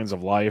showing signs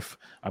of life.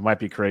 I might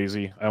be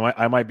crazy.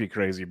 I might be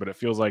crazy, but it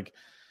feels like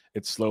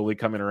it's slowly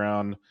coming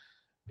around.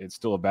 It's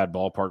still a bad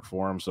ballpark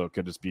for him, so it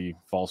could just be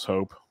false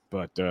hope.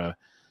 But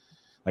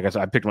like I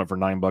said, I picked him up for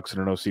 $9 in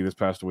an OC this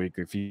past week.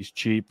 If he's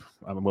cheap,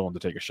 I'm willing to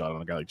take a shot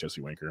on a guy like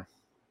Jesse Winker.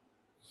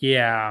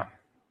 Yeah.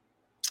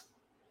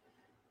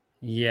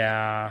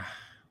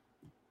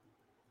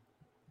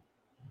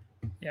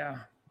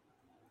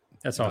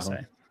 That's all I'll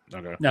say.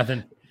 Okay.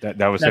 Nothing.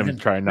 That was him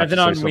trying not to say nothing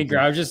on something. Winker.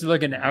 I was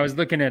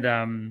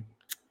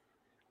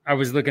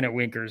looking at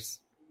Winker's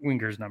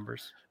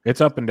numbers.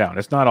 It's up and down.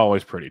 It's not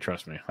always pretty.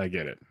 Trust me. I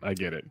get it.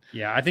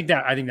 Yeah, I think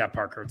that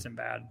park hurts him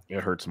bad.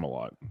 It hurts him a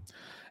lot.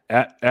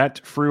 At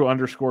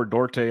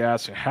Fru_Dorte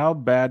asks, how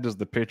bad does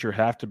the pitcher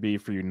have to be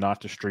for you not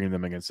to stream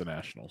them against the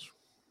Nationals?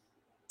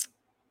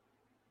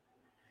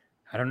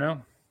 I don't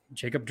know.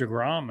 Jacob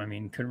deGrom, I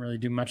mean, couldn't really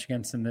do much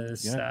against him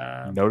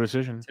no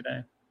decision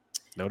today.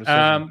 No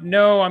decision.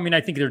 No, I mean,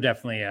 I think they're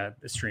definitely a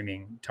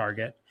streaming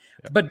target,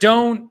 but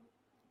don't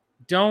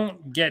go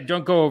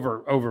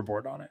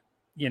overboard on it.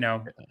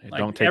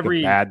 Don't take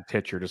a bad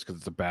pitcher just because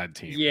it's a bad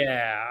team.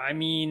 Yeah, I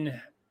mean,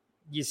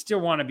 you still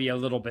want to be a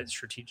little bit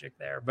strategic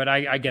there, but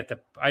I get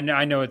I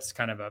know it's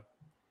kind of a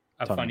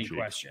funny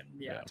question.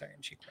 Yeah.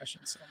 Tongue-in-cheek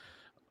question. So.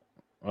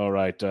 All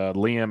right.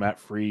 Liam at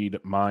Freed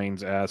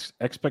Minds asks,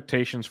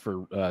 expectations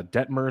for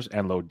Detmers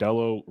and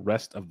Lodelo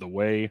rest of the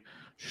way.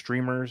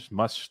 Streamers,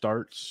 must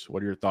starts.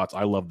 What are your thoughts?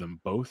 I love them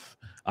both.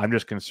 I'm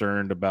just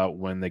concerned about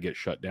when they get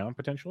shut down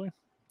potentially.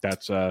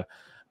 That's a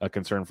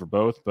concern for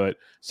both, but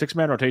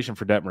 6-man rotation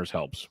for Detmers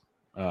helps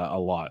a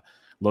lot.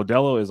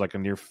 Lodelo is like a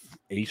near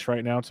ace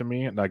right now to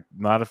me. Like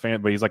not a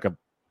fan, but he's like a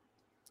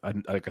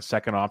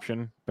second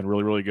option. Been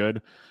really, really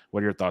good.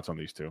 What are your thoughts on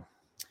these two?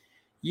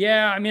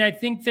 Yeah, I mean, I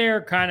think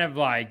they're kind of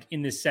like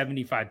in the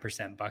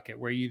 75% bucket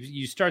where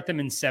you start them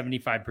in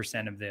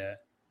 75%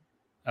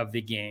 of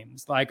the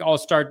games. Like I'll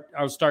start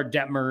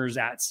Detmers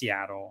at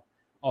Seattle.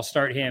 I'll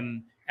start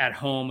him at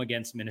home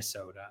against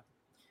Minnesota.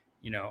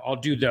 I'll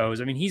do those.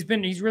 I mean, he's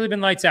really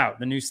been lights out.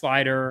 The new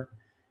slider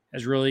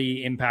has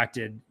really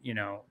impacted,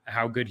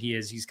 how good he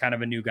is. He's kind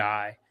of a new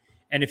guy.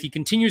 And if he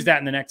continues that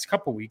in the next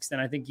couple weeks,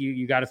 then I think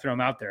you got to throw him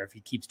out there if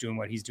he keeps doing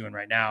what he's doing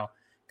right now,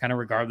 kind of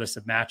regardless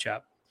of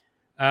matchup.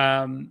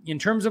 In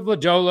terms of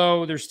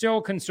Lodolo, there's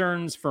still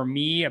concerns for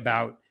me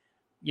about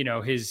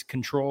his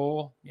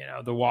control,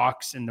 the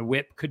walks and the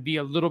whip could be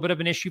a little bit of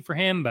an issue for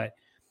him, but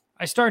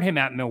I start him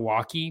at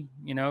Milwaukee.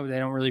 They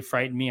don't really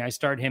frighten me. I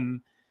start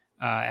him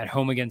at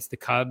home against the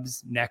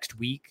Cubs next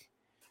week.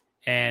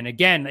 And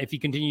again, if he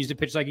continues to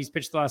pitch like he's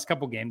pitched the last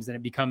couple games, then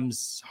it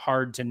becomes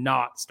hard to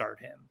not start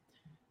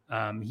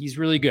him. He's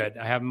really good.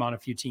 I have him on a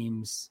few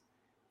teams,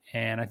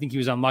 and I think he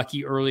was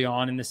unlucky early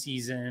on in the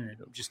season and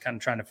just kind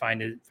of trying to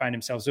find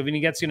himself. So if he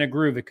gets in a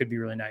groove, it could be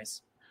really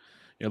nice.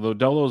 Yeah,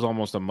 Lodolo is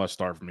almost a must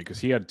start for me because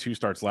he had 2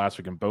 starts last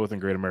week and both in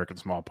Great American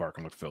Small Park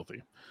and looked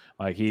filthy.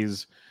 Like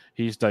he's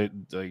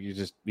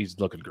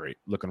looking great,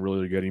 looking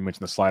really good. You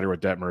mentioned the slider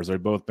with Detmers;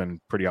 they've both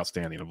been pretty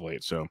outstanding of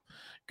late. So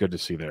good to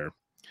see there.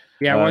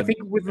 Yeah, well, I think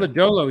with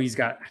Lodolo,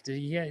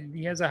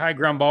 he has a high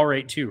ground ball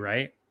rate too,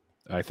 right?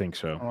 I think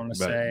so. I want to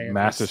say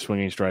massive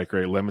swinging strike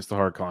rate, limits the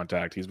hard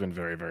contact. He's been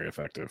very, very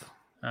effective.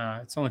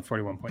 It's only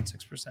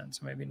 41.6%,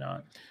 so maybe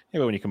not. Yeah,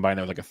 but when you combine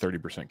that with like a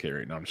 30% K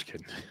rate, no, I'm just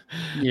kidding.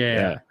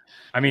 Yeah.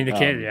 I mean, the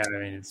K,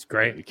 it's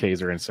great. The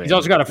Ks are insane. He's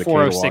also got a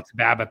 406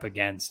 BABIP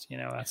against,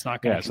 that's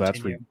not going to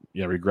continue. So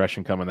that's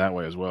regression coming that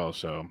way as well.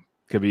 So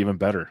could be even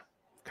better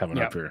coming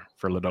up here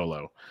for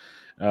Lodolo.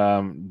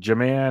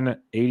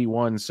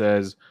 Jaman81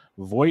 says,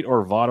 Voit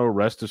or Votto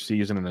rest of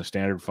season in a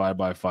standard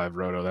 5x5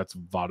 roto. That's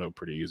Votto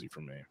pretty easy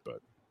for me, but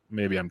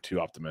maybe I'm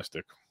too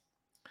optimistic.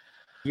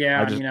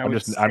 Yeah, I'm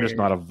just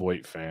not a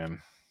Voit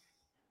fan.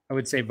 I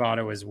would say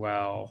Votto as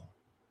well,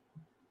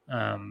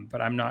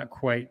 but I'm not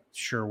quite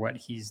sure what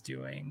he's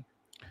doing.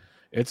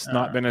 It's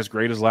not been as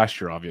great as last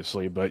year,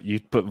 obviously, but you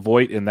put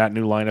Voit in that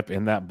new lineup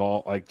in that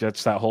ball, like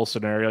that's that whole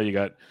scenario. You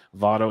got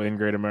Votto in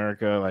Great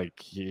America.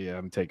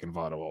 I'm taking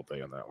Votto all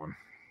day on that one.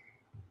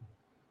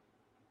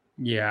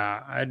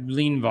 Yeah, I'd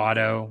lean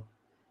Votto.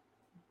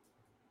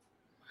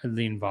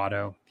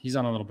 He's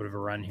on a little bit of a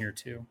run here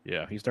too.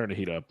 Yeah, he's starting to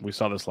heat up. We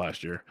saw this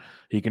last year.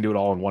 He can do it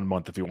all in 1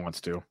 month if he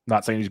wants to.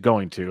 Not saying he's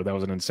going to. That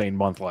was an insane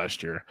month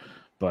last year,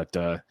 but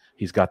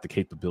he's got the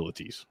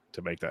capabilities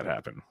to make that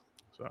happen.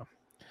 So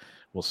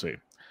we'll see.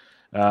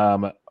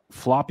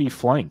 Floppy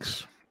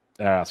Flanks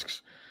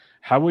asks,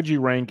 how would you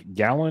rank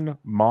Gallen,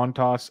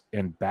 Montas,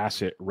 and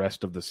Bassett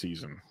rest of the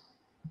season?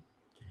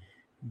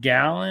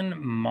 Gallen,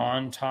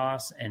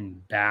 Montas,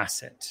 and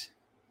Bassett.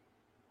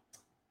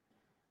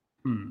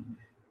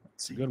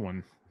 It's a good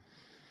one.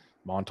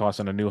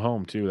 Montas in a new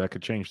home, too. That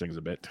could change things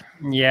a bit.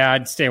 Yeah,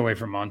 I'd stay away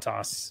from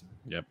Montas.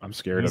 Yep, I'm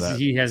scared of that.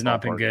 He has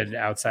not been good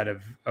outside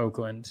of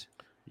Oakland.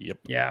 Yep.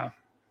 Yeah,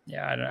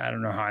 I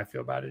don't know how I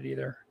feel about it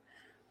either.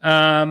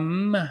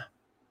 Gallen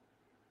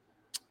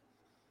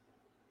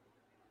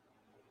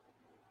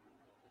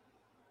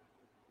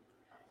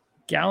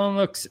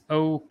looks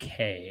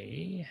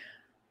okay.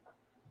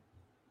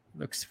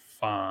 Looks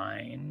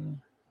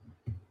fine.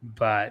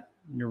 But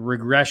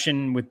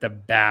regression with the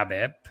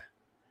BABIP.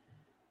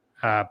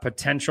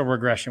 Potential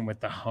regression with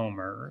the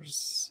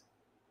homers.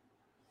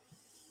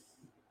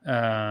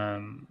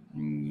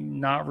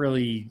 Not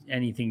really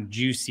anything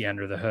juicy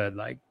under the hood,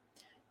 like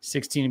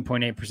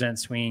 16.8%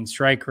 swinging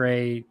strike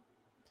rate.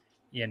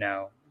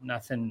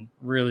 Nothing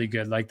really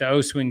good. Like the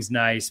O swing's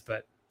nice,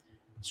 but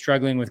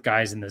struggling with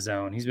guys in the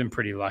zone. He's been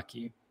pretty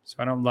lucky, so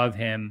I don't love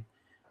him.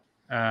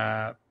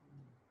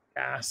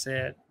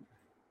 Bassett,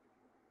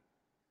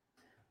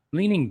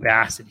 leaning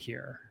Bassett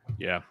here.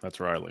 Yeah, that's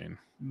where I lean.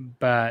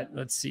 But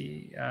let's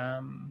see.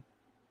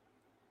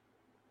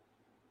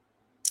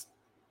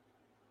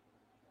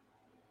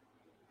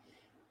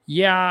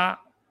 Yeah,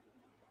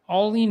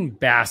 I'll lean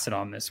Bassett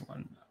on this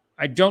one.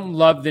 I don't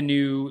love the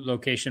new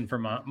location for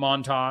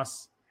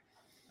Montas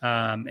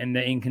and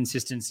the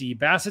inconsistency.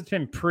 Bassett's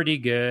been pretty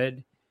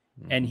good,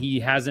 and he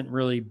hasn't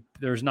really –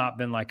 there's not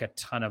been like a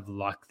ton of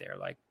luck there.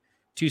 Like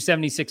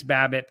 276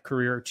 BABIP,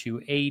 career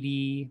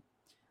 280.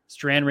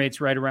 Strand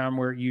rate's right around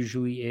where it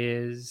usually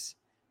is.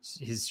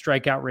 His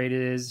strikeout rate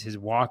is, his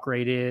walk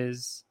rate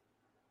is,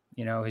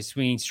 his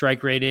swinging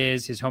strike rate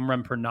is, his home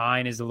run per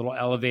 9 is a little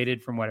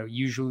elevated from what it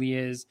usually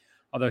is,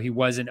 although he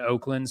was in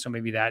Oakland, so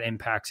maybe that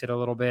impacts it a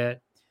little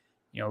bit.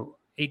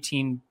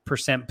 18%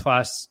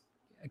 plus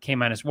K-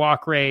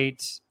 walk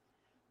rate,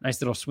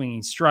 nice little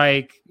swinging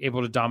strike,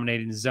 able to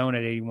dominate in the zone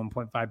at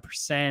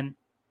 81.5%.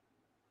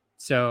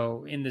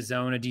 So in the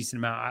zone, a decent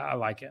amount. I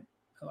like it.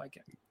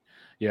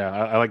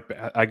 Yeah,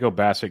 I go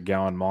Bassett,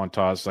 Gallen,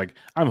 Montas. Like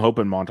I'm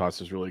hoping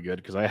Montas is really good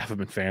because I have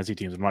him in fantasy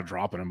teams. I'm not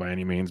dropping him by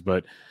any means,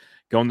 but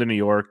going to New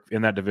York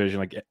in that division,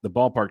 like the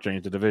ballpark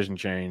change, the division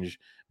change,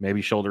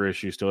 maybe shoulder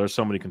issues still. There's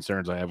so many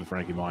concerns I have with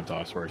Frankie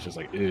Montas where it's just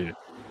like,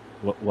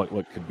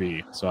 what could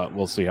be. So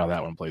we'll see how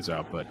that one plays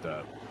out.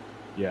 But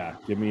yeah,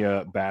 give me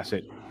a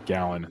Bassett,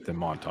 Gallen, then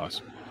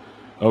Montas.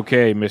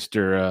 Okay,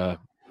 Mr.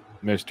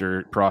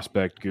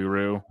 Prospect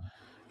Guru.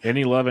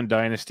 Any love in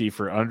Dynasty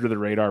for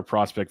under-the-radar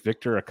prospect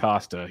Victor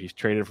Acosta? He's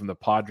traded from the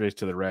Padres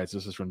to the Reds.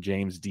 This is from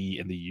James D.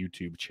 in the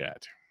YouTube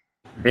chat.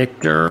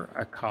 Victor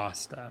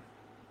Acosta.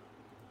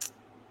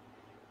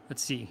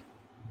 Let's see.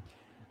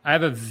 I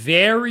have a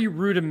very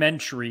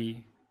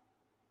rudimentary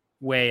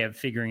way of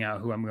figuring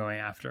out who I'm going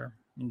after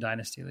in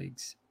Dynasty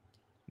leagues.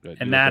 Good.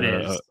 And that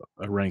is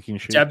a ranking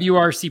sheet.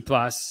 WRC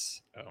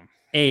plus,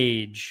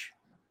 age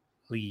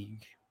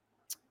league.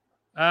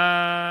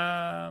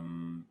 I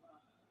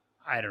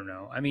don't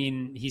know. I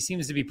mean, he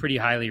seems to be pretty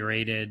highly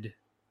rated.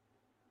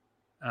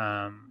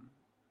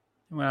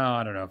 Well,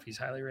 I don't know if he's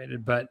highly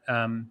rated, but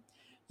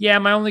yeah,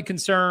 my only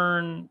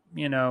concern,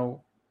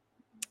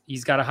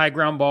 he's got a high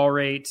ground ball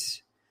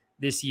rate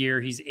this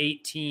year. He's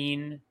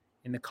 18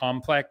 in the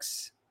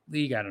complex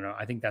league. I don't know.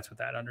 I think that's what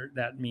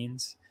that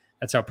means.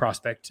 That's how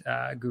prospect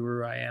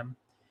guru I am.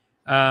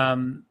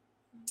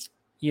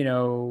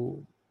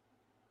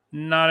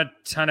 Not a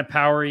ton of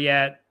power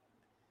yet,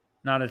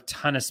 not a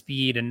ton of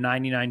speed, and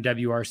 99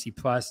 WRC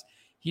plus.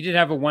 He did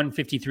have a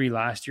 153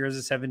 last year as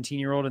a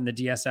 17-year-old in the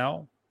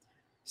DSL.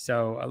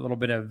 So a little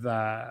bit of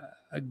a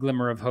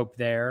glimmer of hope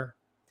there.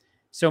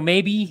 So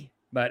maybe,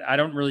 but I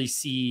don't really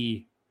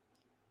see,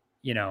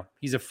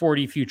 he's a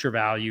 40 future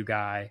value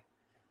guy,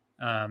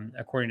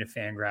 according to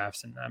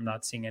Fangraphs, and I'm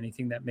not seeing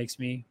anything that makes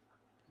me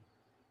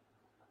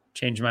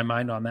change my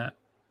mind on that.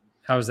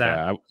 How's that?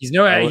 Yeah, he's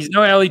no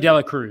Ellie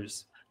Dela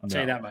Cruz. I'll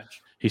tell you that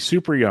much. He's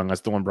super young. That's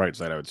the one bright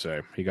side, I would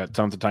say. He got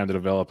tons of time to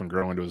develop and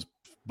grow into his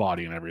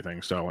body and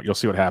everything. So you'll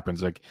see what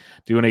happens. Like,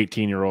 do an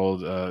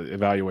 18-year-old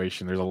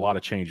evaluation. There's a lot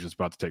of change that's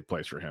about to take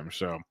place for him.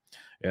 So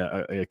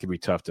yeah, it could be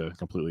tough to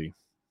completely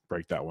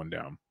break that one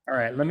down. All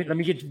right. Let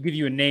me give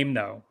you a name,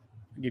 though.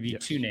 I'll give you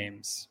two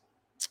names.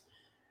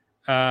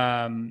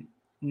 Name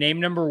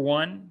number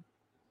one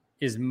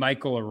is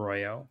Michael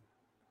Arroyo,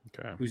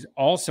 who's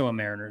also a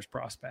Mariners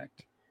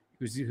prospect,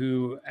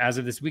 who as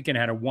of this weekend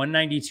had a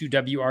 192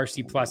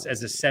 WRC plus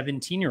as a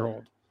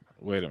 17-year-old.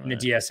 Wait a minute. In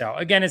the DSL.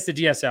 Again, it's the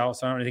DSL,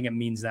 so I don't think it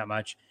means that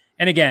much.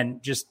 And again,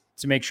 just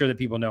to make sure that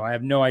people know, I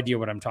have no idea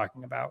what I'm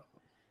talking about.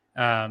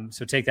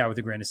 So take that with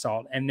a grain of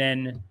salt. And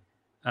then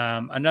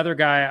another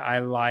guy I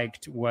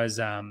liked was,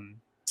 well,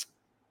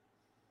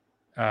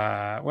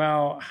 I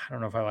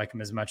don't know if I like him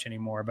as much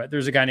anymore, but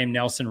there's a guy named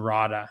Nelson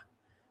Rada,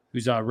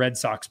 who's a Red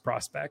Sox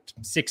prospect,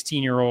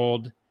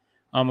 16-year-old,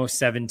 almost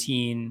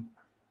 17,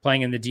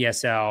 playing in the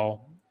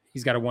DSL.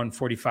 He's got a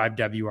 145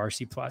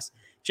 WRC plus.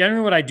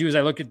 Generally what I do is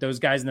I look at those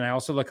guys, and then I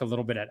also look a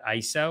little bit at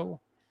ISO,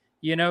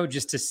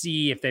 just to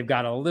see if they've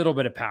got a little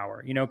bit of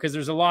power, because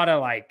there's a lot of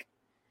like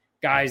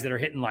guys that are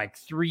hitting like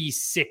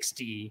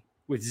 360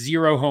 with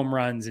 0 home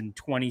runs and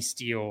 20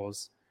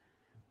 steals.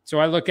 So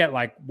I look at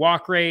like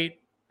walk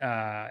rate,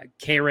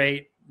 K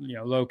rate,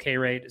 low K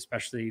rate,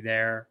 especially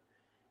there.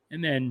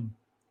 And then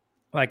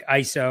like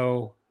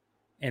ISO,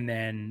 and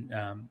then,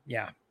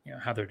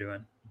 how they're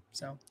doing.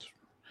 So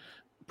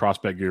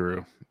prospect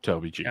guru,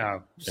 Toby G,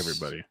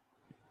 everybody.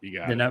 You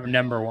got the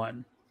number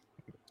one.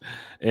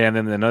 And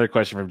then another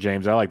question from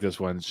James. I like this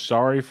one.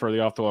 Sorry for the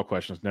off-the-wall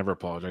questions. Never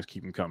apologize.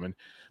 Keep them coming.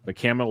 But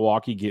can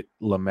Milwaukee get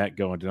Lamet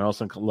going?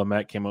 Denelson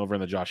Lamet came over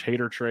in the Josh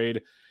Hader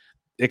trade.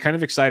 It kind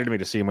of excited me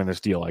to see him in this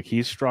deal. Like,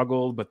 he's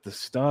struggled, but the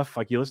stuff,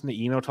 like you listen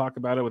to Eno talk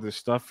about it with his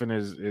stuff and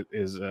his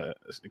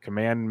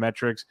command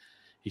metrics,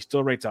 he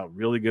still rates out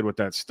really good with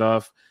that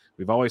stuff.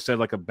 We've always said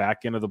like a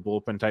back end of the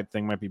bullpen type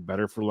thing might be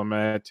better for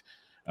Lamet.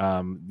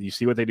 You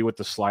see what they do with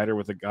the slider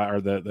with the guy,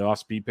 or the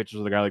off-speed pitches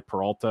with a guy like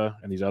Peralta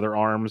and these other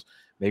arms.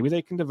 Maybe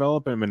they can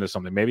develop him into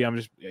something. Maybe I'm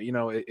just,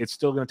 it's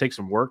still going to take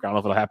some work. I don't know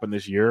if it'll happen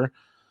this year,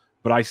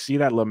 but I see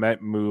that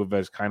Lamet move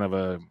as kind of I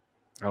don't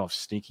know if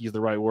sneaky is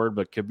the right word,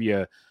 but could be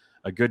a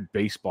good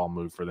baseball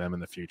move for them in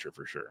the future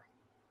for sure.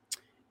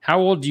 How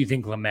old do you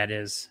think Lamet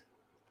is?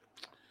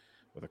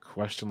 With a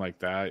question like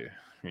that,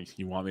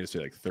 you want me to say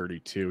like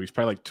 32? He's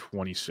probably like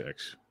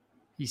 26.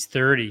 He's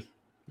 30.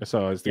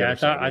 So I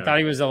thought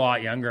he was a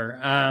lot younger.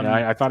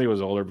 I thought he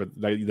was older, but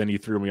then you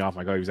threw me off.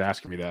 Like, oh, he was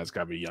asking me that. It's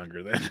got to be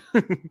younger then.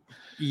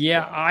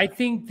 Yeah, I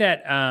think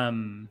that.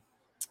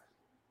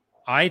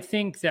 I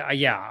think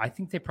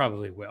they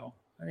probably will.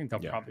 I think they'll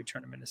probably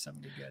turn him into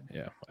somebody good.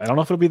 Yeah, I don't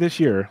know if it'll be this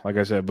year, like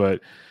I said,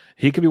 but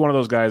he could be one of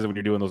those guys that when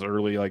you're doing those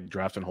early like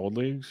draft and hold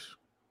leagues,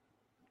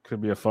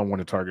 could be a fun one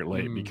to target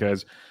late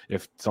because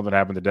if something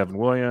happened to Devin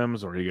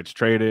Williams or he gets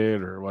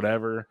traded or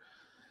whatever.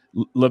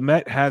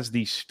 Lamet has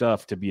the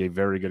stuff to be a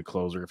very good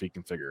closer if he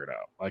can figure it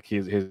out. Like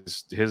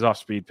his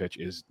off-speed pitch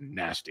is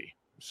nasty.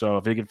 So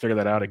if he can figure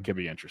that out, it could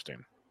be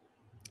interesting.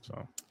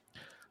 So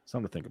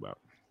something to think about.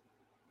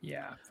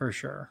 Yeah, for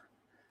sure.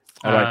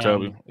 All right,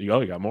 Toby.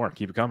 You got more.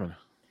 Keep it coming.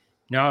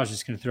 No, I was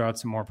just going to throw out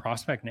some more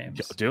prospect names.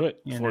 Do it.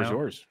 The floor is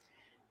yours.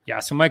 Yeah,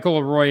 so Michael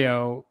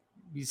Arroyo,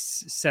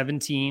 he's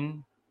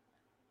 17.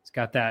 He's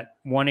got that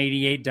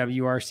 188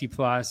 WRC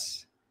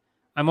plus.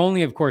 I'm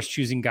only, of course,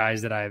 choosing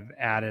guys that I've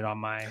added on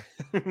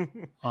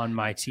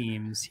my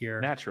teams here.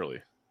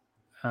 Naturally.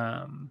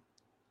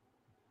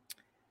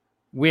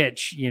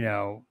 Which,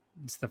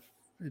 it's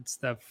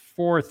the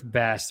fourth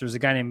best. There's a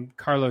guy named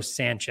Carlos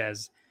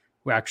Sanchez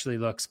who actually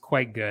looks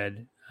quite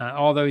good.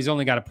 Although he's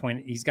only got a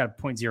point, he's got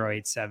a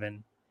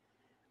 .087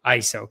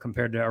 ISO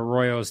compared to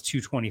Arroyo's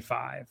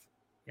 225,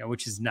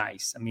 which is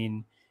nice. I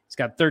mean, he's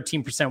got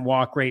 13%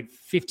 walk rate,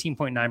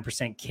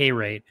 15.9% K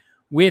rate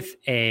with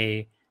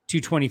a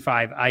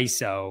 225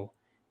 ISO.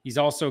 He's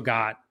also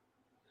got,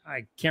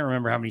 I can't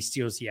remember how many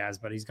steals he has,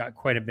 but he's got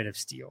quite a bit of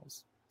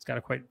steals. He's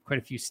got quite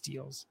a few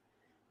steals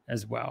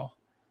as well.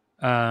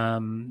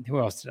 Who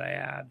else did I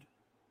add?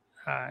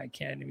 I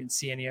can't even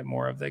see any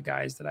more of the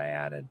guys that I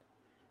added,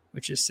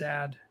 which is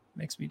sad.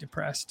 Makes me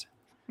depressed.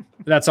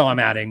 But that's all I'm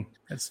adding.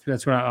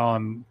 That's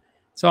all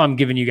I'm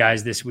giving you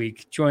guys this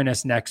week. Join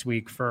us next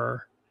week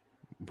for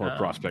more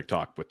prospect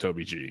talk with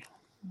Toby G.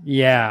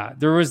 Yeah,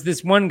 there was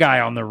this one guy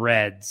on the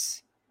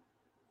Reds.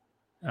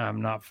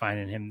 I'm not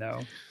finding him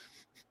though.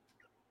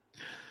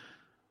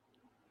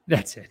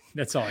 That's it.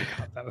 That's all I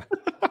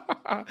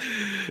got.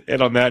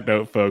 And on that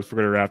note, folks, we're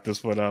going to wrap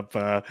this one up.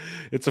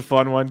 It's a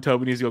fun one.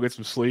 Toby needs to go get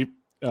some sleep.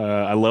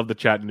 I love the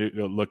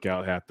Chattanooga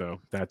lookout hat, though.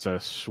 That's a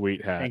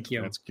sweet hat. Thank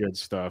you. That's good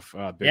stuff.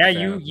 Yeah,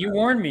 you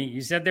warned me.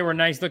 You said they were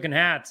nice looking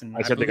hats, and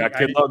I said they got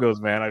kid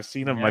logos, man. I've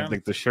seen them,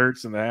 like the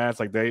shirts and the hats.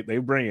 Like they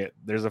bring it.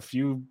 There's a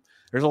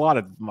lot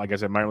of, like I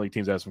said, minor league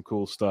teams that have some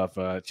cool stuff.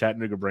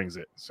 Chattanooga brings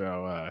it,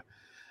 so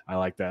I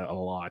like that a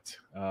lot.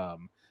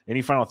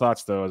 Any final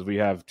thoughts, though, as we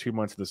have 2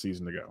 months of the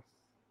season to go?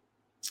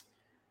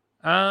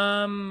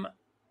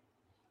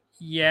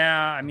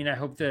 Yeah, I mean, I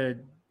hope the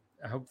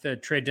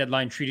trade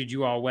deadline treated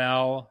you all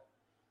well.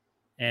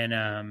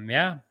 And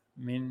yeah,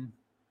 I mean,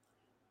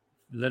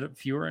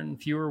 fewer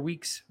and fewer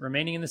weeks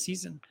remaining in the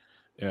season.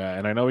 Yeah,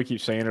 and I know we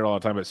keep saying it all the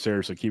time, but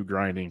seriously, keep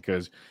grinding,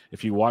 because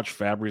if you watch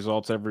FAAB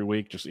results every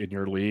week just in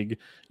your league,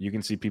 you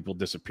can see people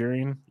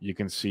disappearing. You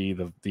can see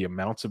the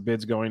amounts of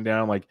bids going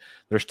down. Like,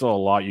 there's still a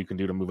lot you can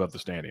do to move up the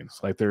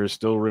standings. Like, there is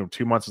still room.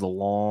 2 months is a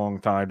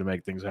long time to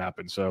make things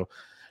happen. So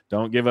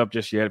don't give up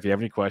just yet. If you have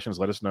any questions,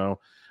 let us know.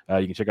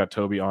 You can check out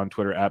Toby on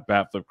Twitter at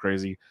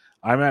BatFlipCrazy.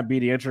 I'm at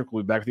BD Intric.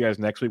 We'll be back with you guys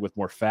next week with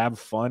more FAAB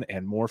fun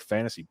and more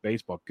fantasy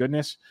baseball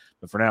goodness.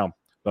 But for now,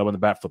 Bubba and the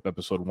Bat Flip,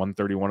 episode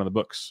 131 of the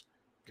books.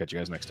 Catch you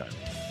guys next time.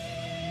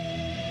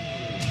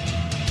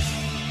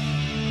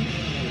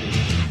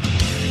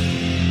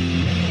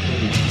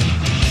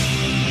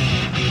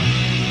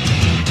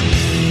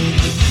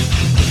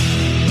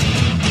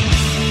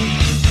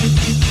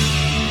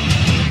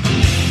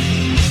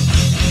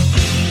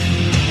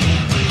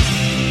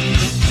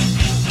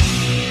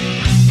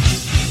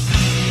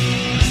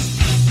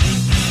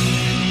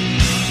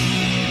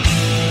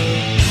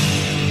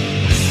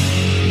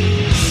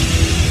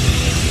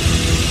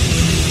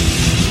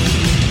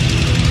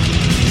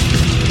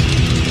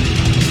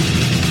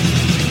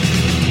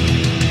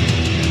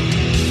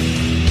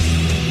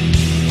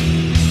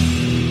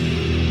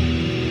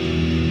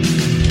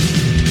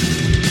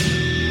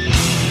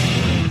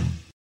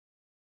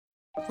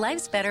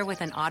 Life's better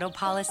with an auto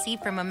policy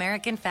from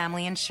American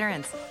Family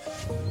Insurance.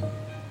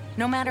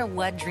 No matter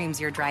what dreams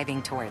you're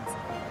driving towards.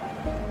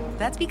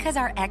 That's because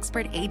our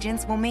expert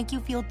agents will make you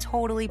feel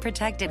totally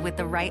protected with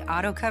the right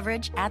auto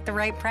coverage at the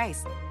right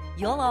price.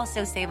 You'll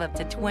also save up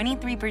to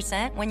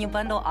 23% when you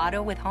bundle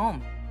auto with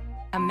home.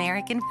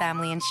 American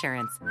Family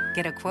Insurance.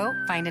 Get a quote,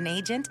 find an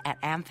agent at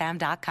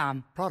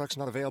amfam.com. Products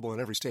not available in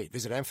every state.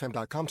 Visit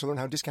amfam.com to learn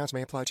how discounts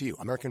may apply to you.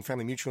 American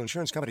Family Mutual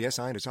Insurance Company,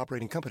 SI and its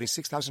operating company,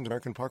 6000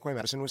 American Parkway,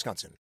 Madison, Wisconsin.